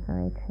the end of the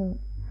retreat.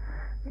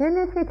 During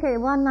this retreat,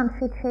 1-month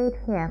retreat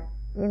here,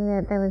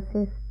 there was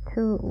these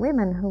 2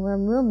 women who were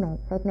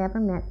roommates. They'd never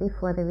met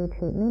before the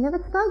retreat, and they never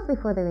spoke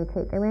before the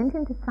retreat. They went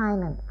into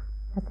silence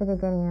at the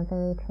beginning of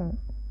the retreat.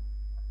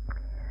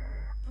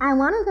 And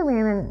one of the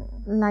women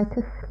liked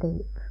to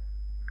sleep,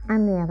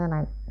 and the other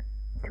liked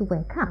to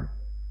wake up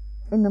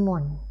in the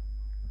morning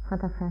for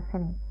the first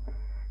sitting.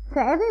 So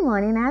every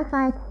morning, as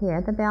I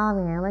hear the bell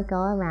ring, I would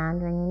go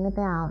around ringing the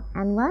bell.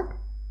 And what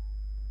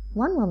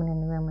one woman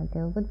in the room would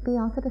do would be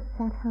also to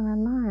set her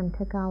alarm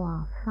to go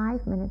off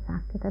 5 minutes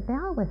after the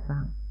bell was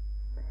rung.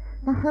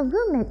 Now her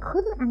roommate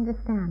couldn't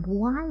understand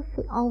why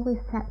she always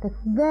set this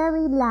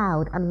very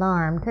loud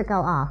alarm to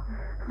go off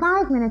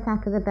 5 minutes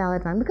after the bell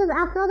had rung, because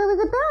after all there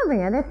was a bell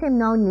ringer. There seemed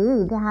no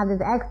need to have this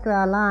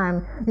extra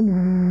alarm,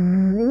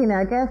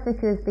 just as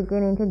she was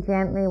beginning to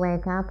gently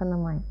wake up in the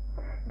morning.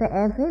 But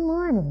every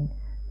morning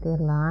the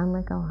alarm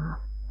would go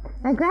off.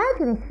 Now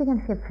gradually she began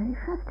to feel pretty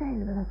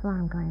frustrated with this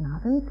alarm going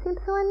off, and it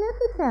seemed so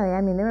unnecessary.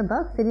 I mean, they were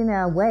both sitting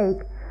there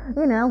awake.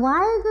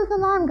 Why is this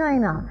alarm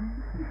going off?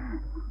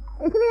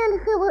 She began to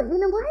feel, why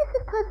is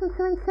this person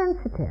so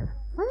insensitive?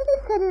 Why are they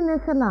setting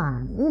this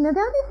alarm? They're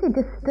obviously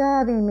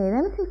disturbing me. They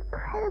must be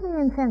incredibly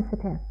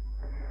insensitive.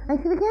 And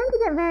she began to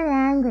get very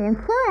angry, and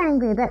so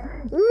angry that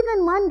even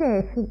one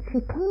day she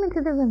came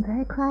into the room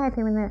very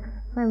quietly when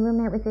my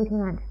roommate was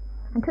eating lunch,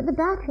 and took the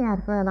battery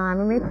out of her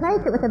alarm and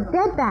replaced it with a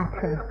dead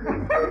battery.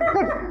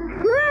 But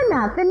sure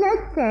enough, the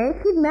next day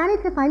she'd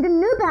managed to find a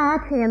new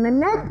battery, and the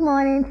next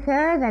morning,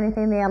 sure as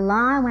anything, the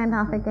alarm went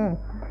off again.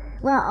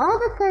 Well,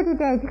 over 30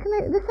 days,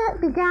 this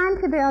began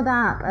to build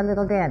up a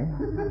little bit.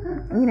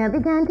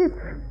 Began to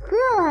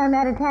fill her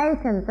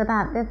meditations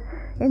about this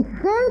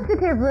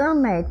insensitive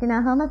roommate,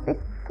 who must be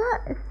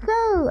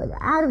so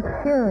out of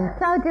tune,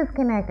 so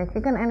disconnected.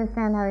 She couldn't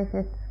understand how he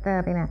was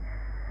disturbing her.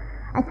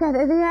 I said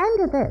at the end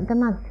of the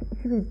month,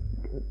 she was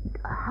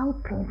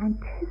hoping,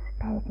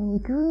 anticipating,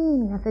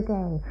 dreaming of the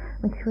day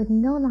when she would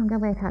no longer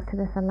wake up to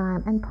this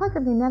alarm and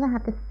possibly never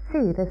have to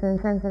see this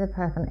insensitive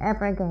person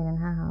ever again in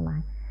her whole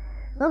life.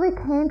 Well, we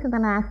came to the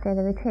last day of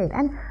the retreat,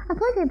 and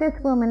unfortunately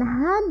this woman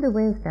had the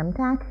wisdom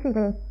to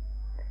actually,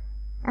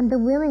 and the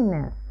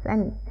willingness,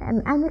 and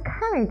the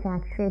courage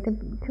actually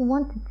to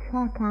want to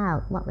check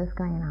out what was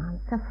going on.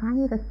 So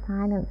finally the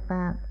silence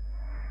broke,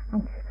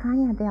 and she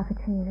finally had the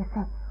opportunity to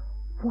say,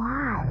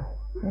 why?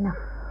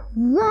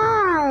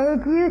 Why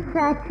do you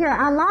set your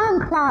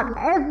alarm clock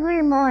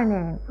every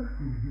morning?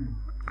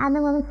 And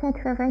the woman said to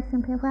her very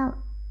simply, well,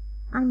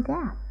 I'm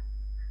deaf,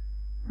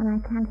 and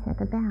I can't hear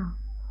the bell.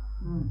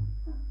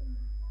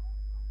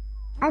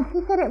 And she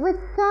said it was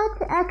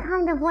such a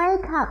kind of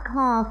wake-up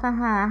call for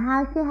her,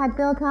 how she had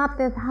built up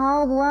this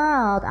whole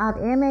world of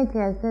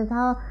images, this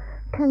whole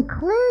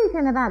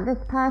conclusion about this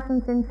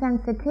person's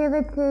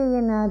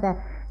insensitivity,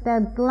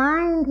 the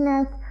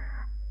blindness,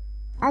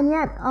 and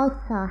yet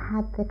also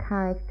had the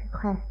courage to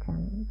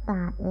question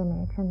that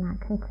image and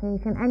that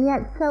conclusion. And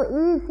yet so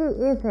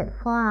easy is it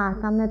for us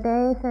on the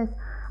basis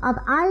of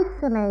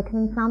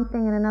isolating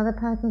something in another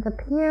person's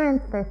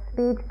appearance, their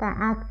speech, their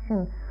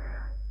action,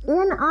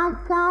 in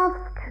ourselves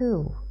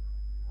too.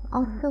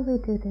 Also we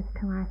do this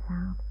to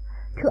ourselves.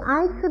 To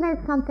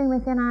isolate something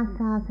within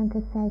ourselves and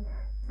to say,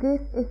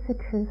 this is the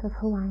truth of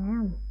who I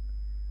am.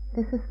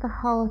 This is the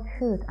whole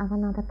truth of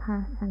another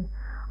person.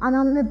 and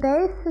on the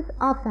basis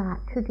of that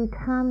to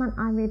determine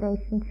our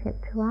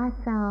relationship to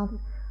ourselves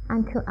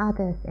and to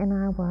others in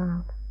our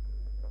world.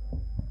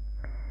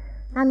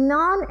 And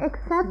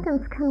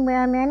non-acceptance can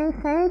wear many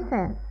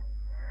faces.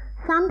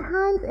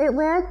 Sometimes it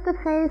wears the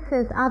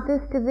faces of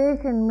this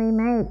division we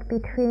make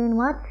between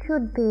what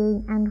should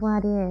be and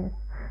what is.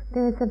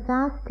 There is a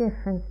vast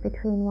difference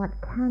between what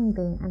can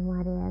be and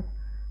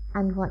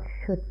what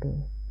should be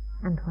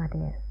and what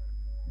is.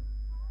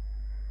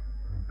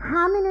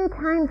 How many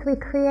times we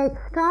create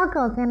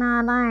struggles in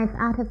our lives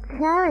out of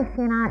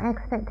cherishing our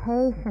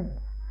expectations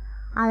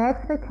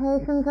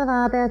of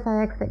others,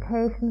 our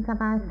expectations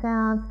of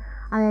ourselves,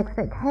 our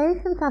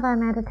expectations of our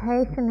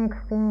meditation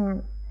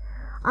experience.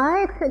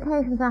 Our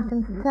expectations are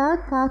often so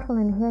subtle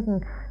and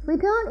hidden, we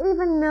don't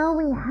even know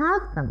we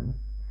have them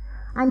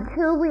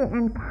until we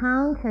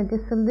encounter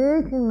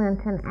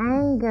disillusionment and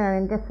anger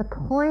and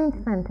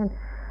disappointment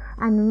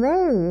and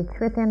rage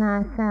within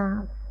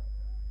ourselves.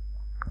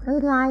 I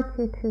would like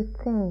you to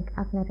think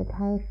of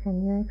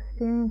meditation, your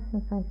experience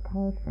of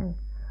meditation,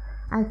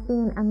 as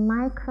being a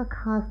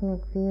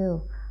microcosmic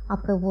view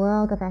of the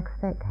world of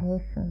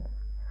expectations.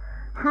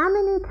 How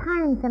many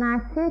times in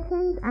our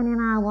sittings and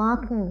in our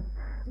walkings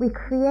we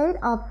create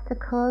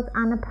obstacles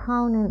and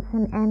opponents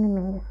and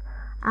enemies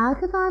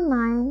out of our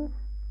minds,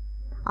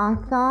 our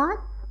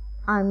thoughts,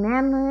 our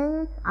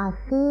memories, our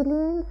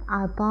feelings,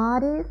 our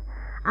bodies,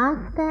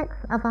 aspects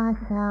of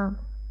ourselves.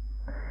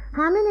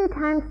 How many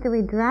times do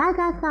we drag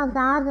ourselves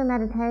out of the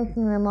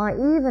meditation room, or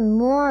even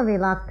more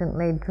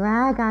reluctantly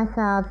drag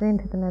ourselves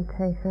into the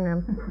meditation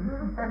room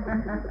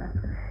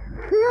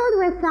filled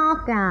with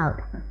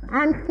self-doubt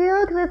and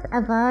filled with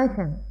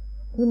aversion?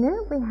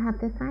 We have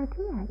this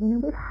idea,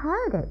 we've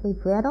heard it,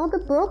 we've read all the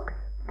books,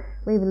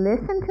 we've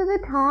listened to the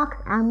talks,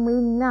 and we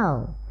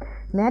know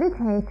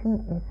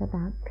meditation is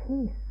about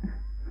peace,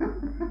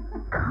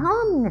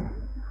 calmness,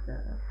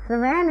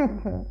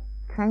 serenity,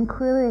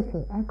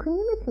 tranquility,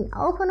 equanimity,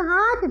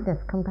 open-heartedness,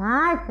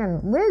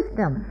 compassion,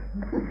 wisdom.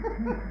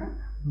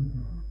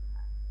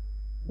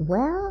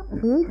 Well,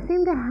 we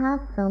seem to have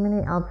so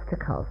many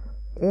obstacles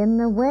in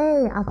the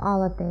way of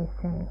all of these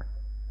things.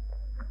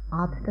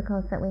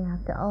 Obstacles that we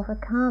have to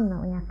overcome, that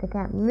we have to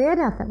get rid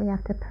of, that we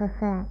have to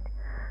perfect,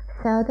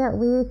 so that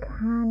we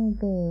can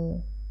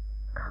be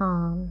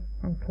calm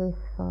and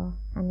peaceful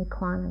and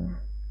equanimous,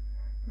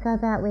 so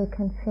that we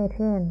can fit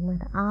in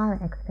with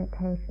our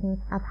expectations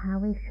of how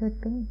we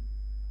should be.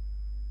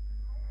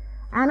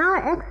 And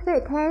our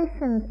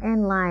expectations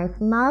in life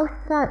most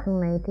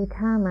certainly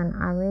determine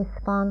our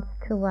response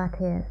to what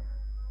is.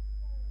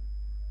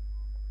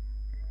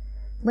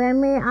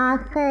 When we are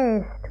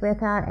faced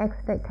with our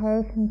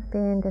expectations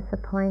being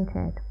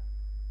disappointed,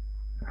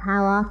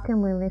 how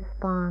often we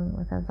respond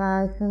with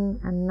aversion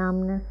and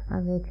numbness or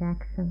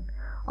rejection,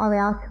 or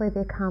else we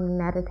become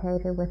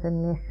meditator with a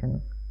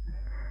mission.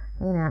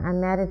 A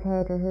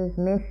meditator whose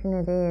mission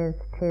it is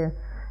to,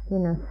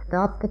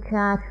 stop the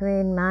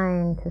chattering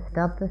mind, to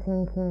stop the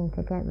thinking,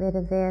 to get rid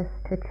of this,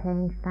 to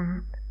change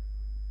that.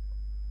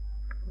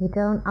 We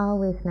don't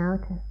always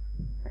notice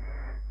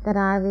that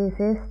our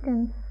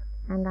resistance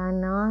and our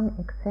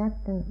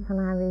non-acceptance and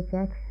our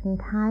rejection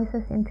ties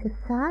us into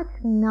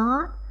such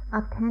knots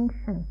of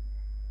tension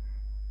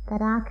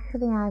that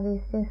actually our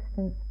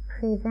resistance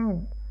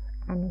prevents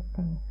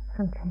anything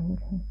from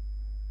changing.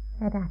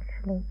 It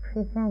actually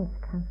prevents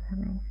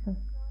transformation.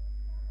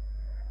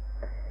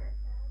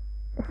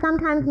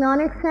 Sometimes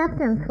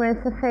non-acceptance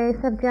wears the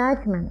face of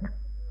judgment.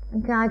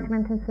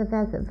 Judgment is a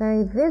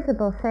very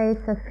visible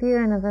face of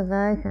fear and of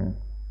aversion.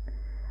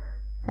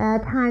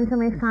 Times when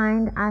we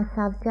find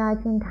ourselves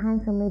judging,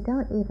 times when we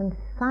don't even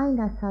find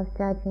ourselves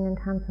judging in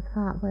terms of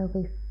thought, where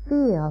we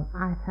feel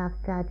ourselves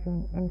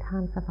judging in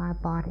terms of our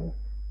bodies,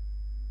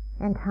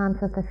 in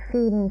terms of the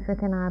feelings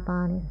within our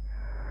bodies.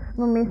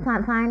 When we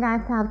find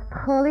ourselves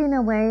pulling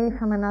away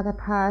from another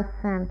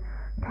person,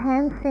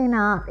 tensing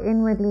up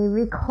inwardly,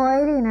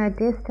 recoiling or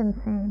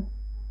distancing.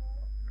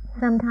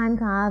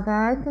 Sometimes our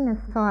aversion is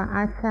for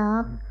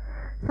ourselves.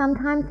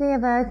 Sometimes the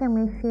aversion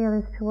we feel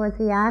is towards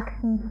the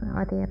actions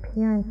or the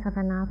appearance of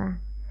another.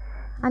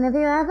 And if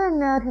you ever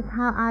notice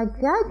how our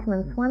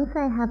judgments, once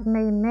they have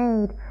been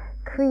made,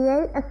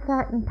 create a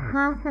certain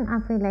pattern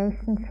of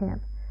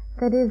relationship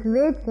that is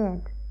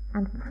rigid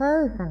and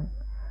frozen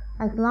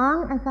as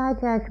long as our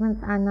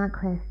judgments are not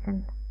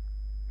questioned.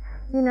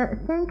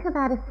 Think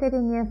about a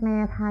sitting you may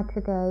have had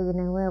today,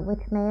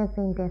 which may have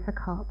been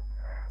difficult,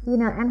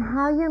 and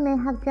how you may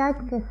have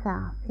judged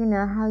yourself,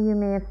 how you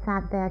may have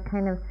sat there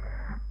kind of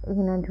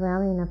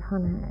dwelling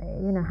upon,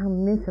 how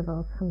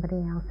miserable somebody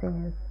else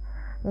is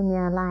in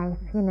your life,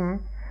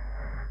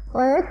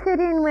 or a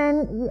sitting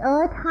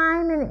or a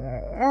time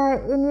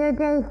in your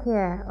day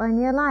here or in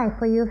your life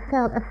where you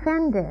felt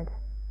offended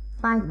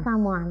by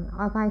someone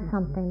or by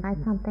something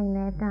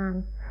they've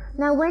done.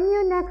 Now, when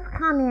you next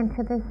come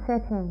into this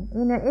sitting,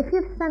 if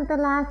you've spent the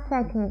last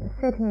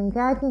sitting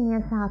judging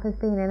yourself as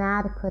being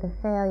inadequate, a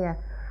failure,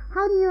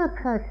 how do you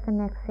approach the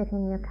next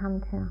sitting you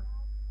come to?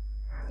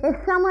 If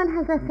someone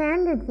has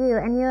offended you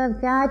and you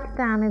have judged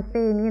them as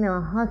being,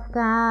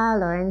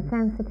 hostile or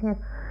insensitive,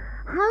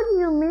 how do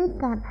you meet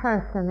that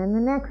person in the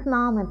next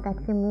moment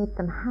that you meet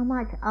them? How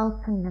much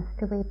openness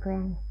do we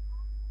bring?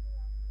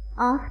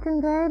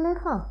 Often very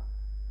little.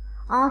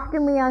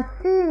 Often we are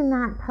seeing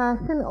that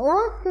person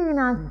or seeing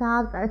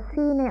ourselves or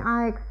seeing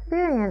our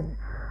experience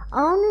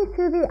only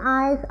through the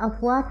eyes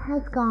of what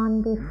has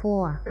gone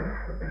before.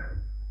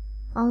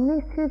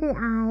 Only through the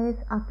eyes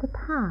of the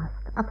past,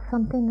 of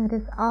something that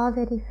is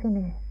already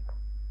finished.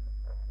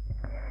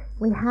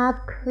 We have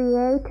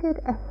created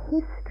a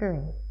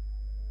history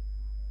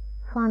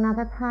for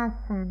another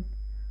person,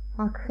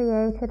 or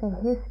created a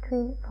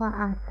history for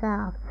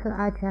ourselves through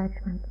our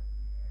judgment.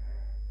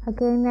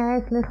 Again, there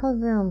is little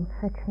room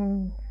for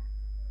change.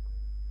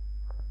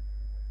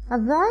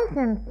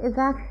 Aversion is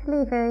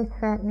actually very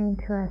threatening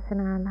to us in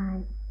our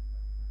lives.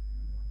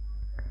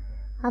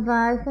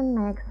 Aversion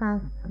makes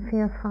us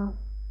fearful.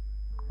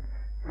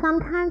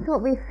 Sometimes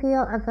what we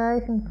feel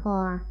aversion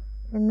for,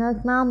 in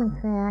those moments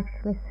we're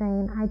actually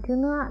saying, I do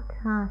not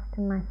trust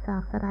in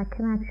myself that I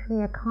can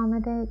actually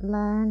accommodate,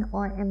 learn,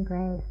 or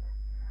embrace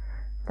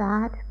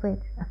that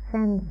which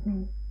offends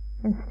me.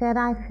 Instead,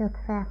 I feel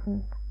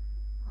threatened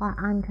or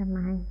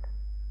undermined.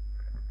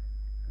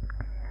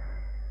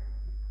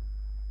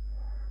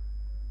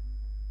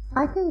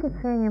 I think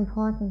it's very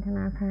important in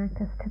our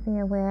practice to be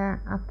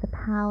aware of the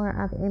power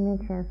of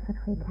images that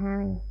we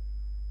carry.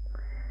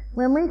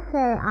 When we say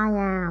I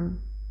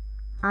am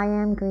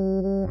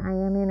greedy, I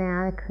am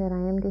inadequate,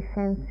 I am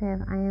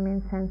defensive, I am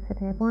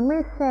insensitive. When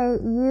we say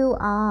you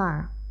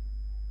are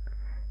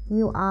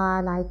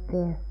like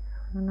this,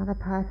 another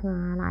person in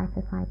our life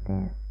is like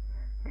this,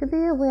 to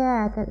be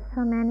aware that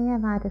so many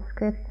of our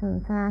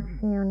descriptions are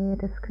actually only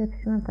a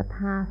description of the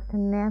past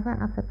and never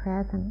of the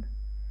present.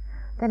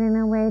 That in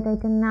a way they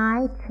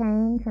deny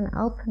change and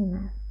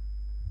openness.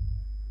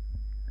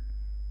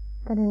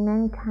 That in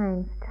many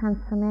times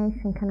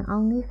transformation can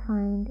only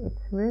find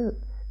its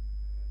roots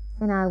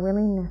in our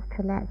willingness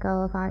to let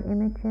go of our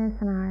images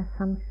and our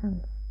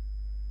assumptions,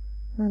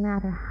 no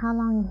matter how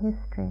long a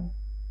history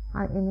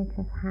our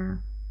images have.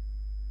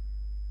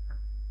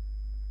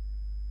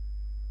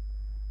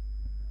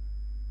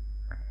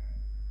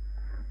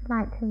 I'd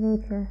like to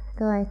read you a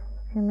story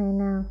you may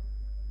know.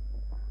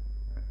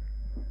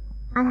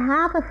 I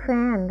have a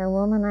friend, a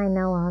woman I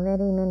know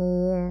already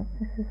many years.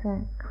 This is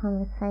a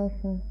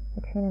conversation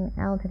between an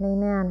elderly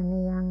man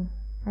and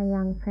a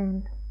young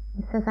friend.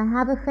 He says, I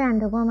have a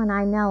friend, a woman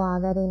I know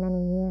already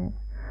many years.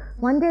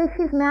 One day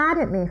she's mad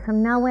at me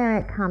from nowhere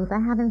it comes. I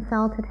have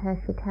insulted her,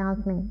 she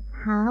tells me.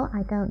 How?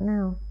 I don't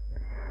know.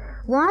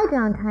 Why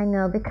don't I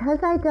know? Because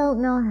I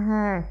don't know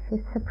her.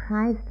 She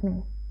surprised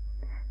me.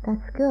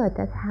 That's good.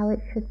 That's how it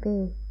should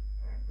be.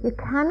 You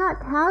cannot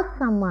tell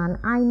someone,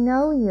 I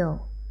know you.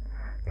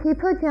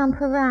 People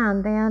jump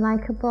around, they are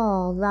like a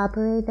ball,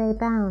 rubbery, they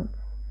bounce.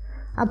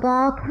 A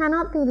ball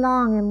cannot be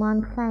long in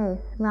one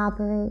place,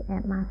 rubbery,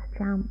 it must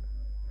jump.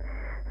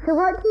 So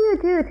what do you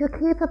do to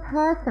keep a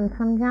person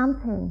from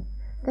jumping?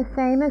 The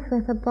same as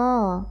with a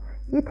ball.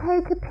 You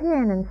take a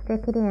pin and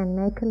stick it in,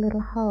 make a little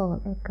hole,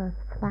 it goes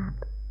flat.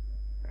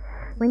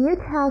 When you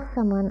tell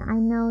someone, I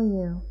know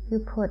you, you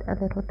put a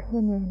little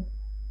pin in.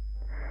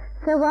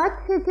 So what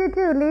should you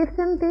do? Leave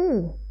them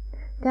be.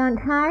 Don't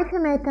try to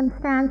make them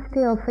stand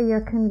still for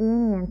your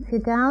convenience. You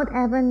don't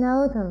ever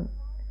know them.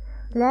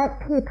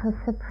 Let people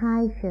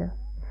surprise you.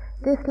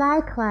 This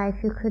likewise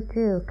you could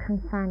do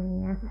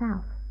concerning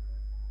yourself.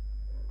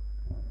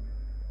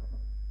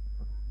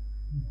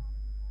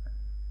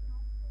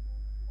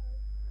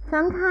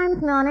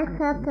 Sometimes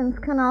non-acceptance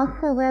can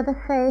also wear the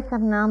face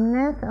of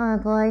numbness or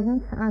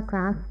avoidance or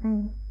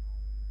grasping.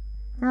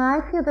 Now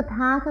I feel the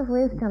path of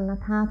wisdom, the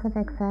path of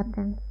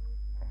acceptance,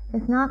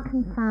 is not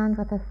concerned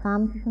with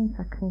assumptions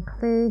or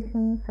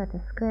conclusions or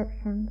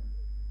descriptions.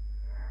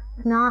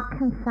 It's not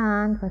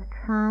concerned with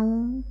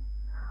trying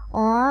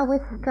or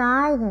with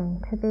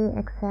striving to be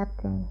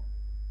accepting.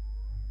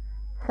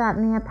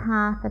 Certainly a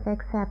path of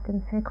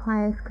acceptance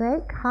requires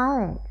great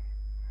courage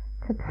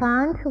to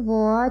turn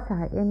towards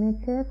our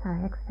images,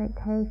 our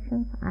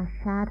expectations, our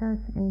shadows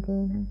and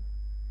demons.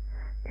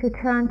 To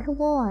turn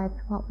towards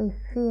what we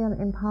feel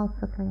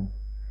impulsively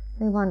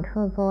we want to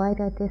avoid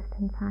or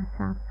distance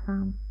ourselves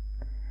from.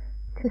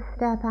 To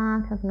step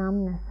out of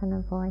numbness and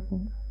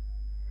avoidance,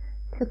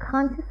 to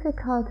consciously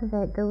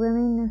cultivate the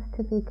willingness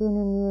to begin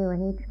anew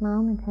in each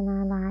moment in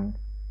our lives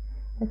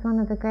is one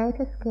of the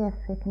greatest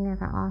gifts we can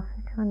ever offer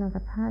to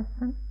another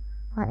person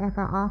or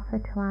ever offer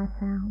to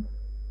ourselves.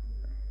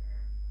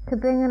 To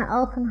bring an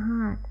open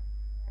heart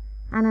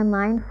and a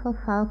mindful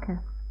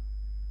focus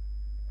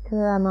to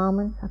the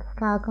moments of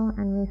struggle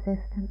and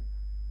resistance.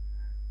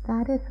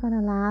 That is what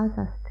allows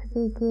us to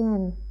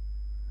begin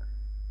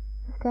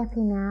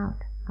stepping out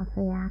of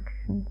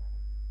reactions,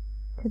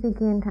 to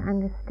begin to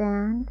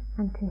understand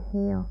and to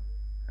heal,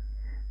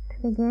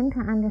 to begin to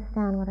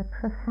understand what a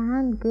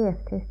profound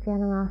gift is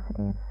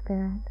generosity of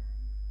spirit.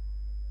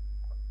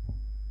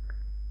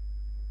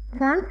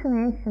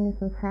 Transformation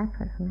isn't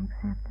separate from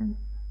acceptance.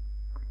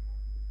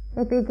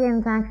 It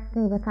begins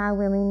actually with our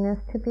willingness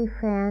to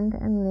befriend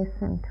and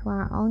listen to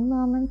our own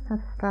moments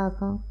of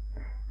struggle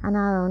and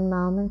our own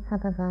moments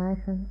of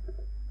aversion,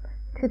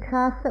 to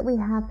trust that we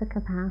have the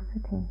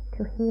capacity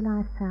to heal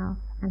ourselves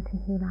and to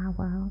heal our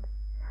world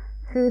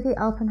through the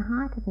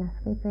open-heartedness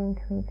we bring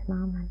to each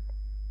moment,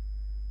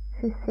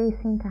 through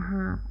ceasing to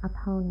have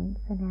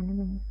opponents and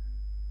enemies.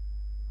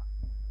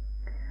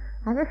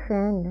 I have a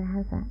friend who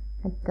has a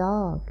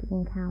dog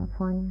in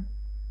California.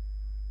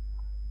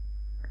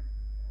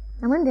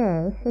 And one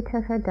day she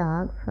took her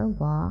dog for a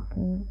walk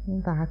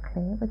in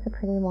Berkeley. It was a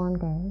pretty warm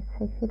day,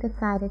 so she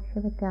decided she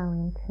would go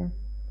into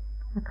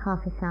a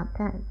coffee shop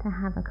to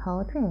have a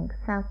cold drink.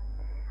 So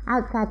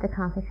outside the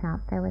coffee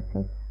shop there was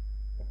these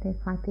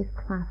plastic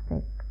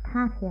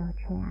patio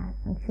chairs,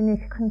 and she knew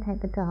she couldn't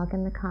take the dog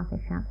in the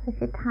coffee shop, so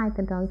she tied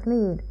the dog's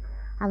lead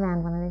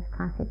around one of these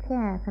plastic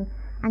chairs, and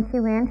she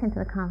went into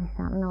the coffee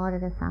shop and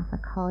ordered herself a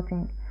cold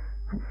drink.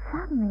 And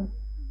suddenly,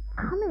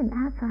 coming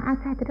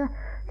outside the door,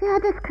 she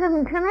had this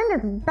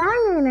tremendous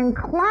banging and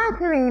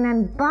clattering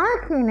and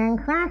barking and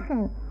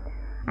crashing.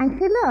 And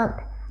she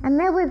looked, and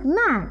there was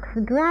Max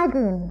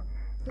dragging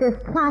this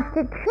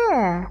plastic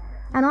chair,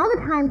 and all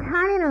the time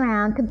turning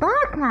around to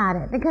bark at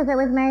it because it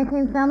was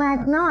making so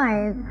much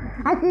noise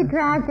as he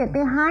dragged it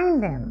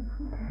behind him.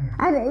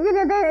 And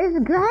there is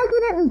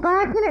dragging it and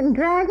barking it and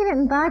dragging it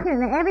and barking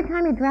it, and every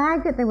time he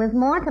dragged it there was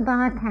more to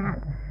bark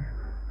at.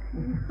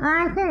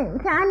 I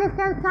think to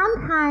understand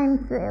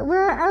sometimes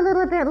we're a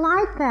little bit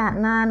like that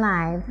in our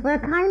lives. We're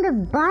kind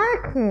of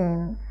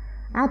barking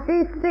at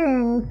these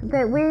things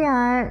that we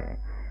are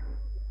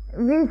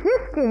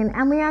resisting,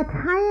 and we are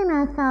tying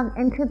ourselves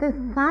into this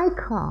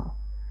cycle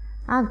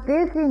of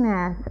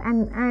busyness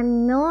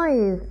and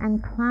noise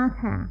and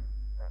clutter,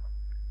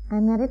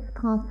 and that it's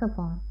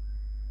possible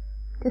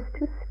just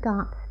to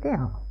stop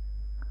still.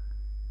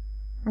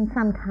 And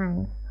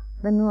sometimes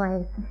the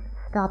noise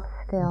stops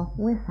still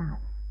with us.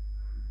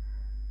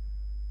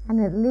 And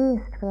at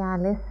least we are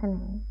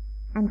listening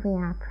and we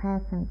are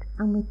present,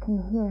 and we can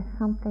hear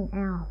something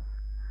else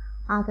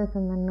other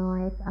than the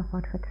noise of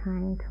what we're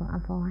trying to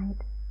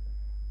avoid.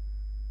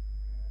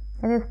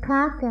 And this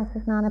practice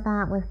is not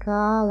about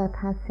withdrawal or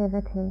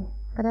passivity,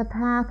 but a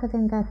path of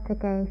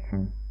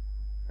investigation,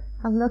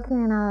 of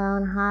looking in our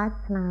own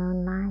hearts and our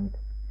own lives,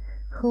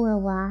 who or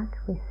what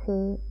we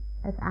see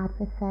as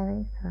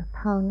adversaries or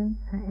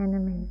opponents or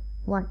enemies.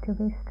 What do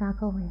we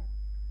struggle with?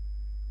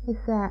 Is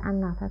there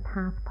another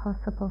path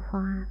possible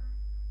for us?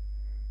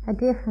 A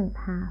different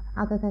path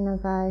other than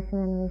aversion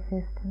and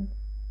resistance?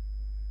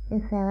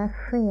 Is there a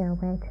freer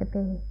way to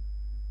be,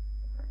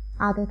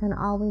 other than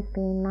always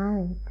being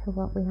married to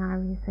what we are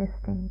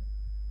resisting?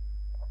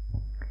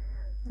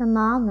 The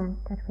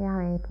moment that we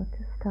are able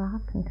to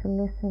stop and to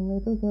listen, we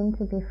begin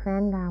to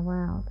befriend our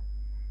world,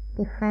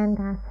 befriend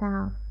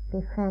ourselves,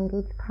 befriend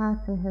each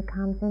person who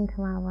comes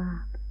into our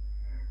world,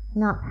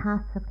 not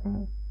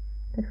passively,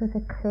 but with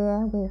a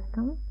clear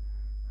wisdom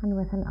and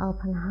with an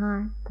open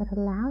heart that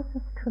allows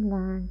us to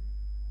learn,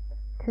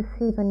 to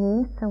see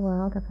beneath the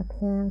world of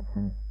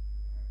appearances,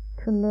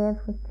 to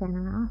live with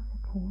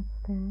generosity of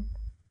spirit.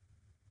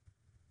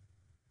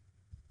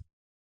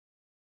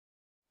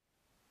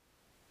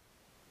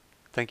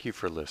 Thank you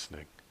for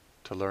listening.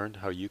 To learn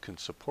how you can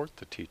support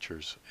the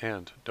teachers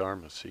and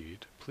Dharma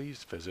Seed,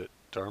 please visit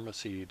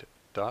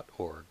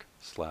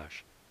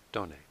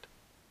dharmaseed.org/donate.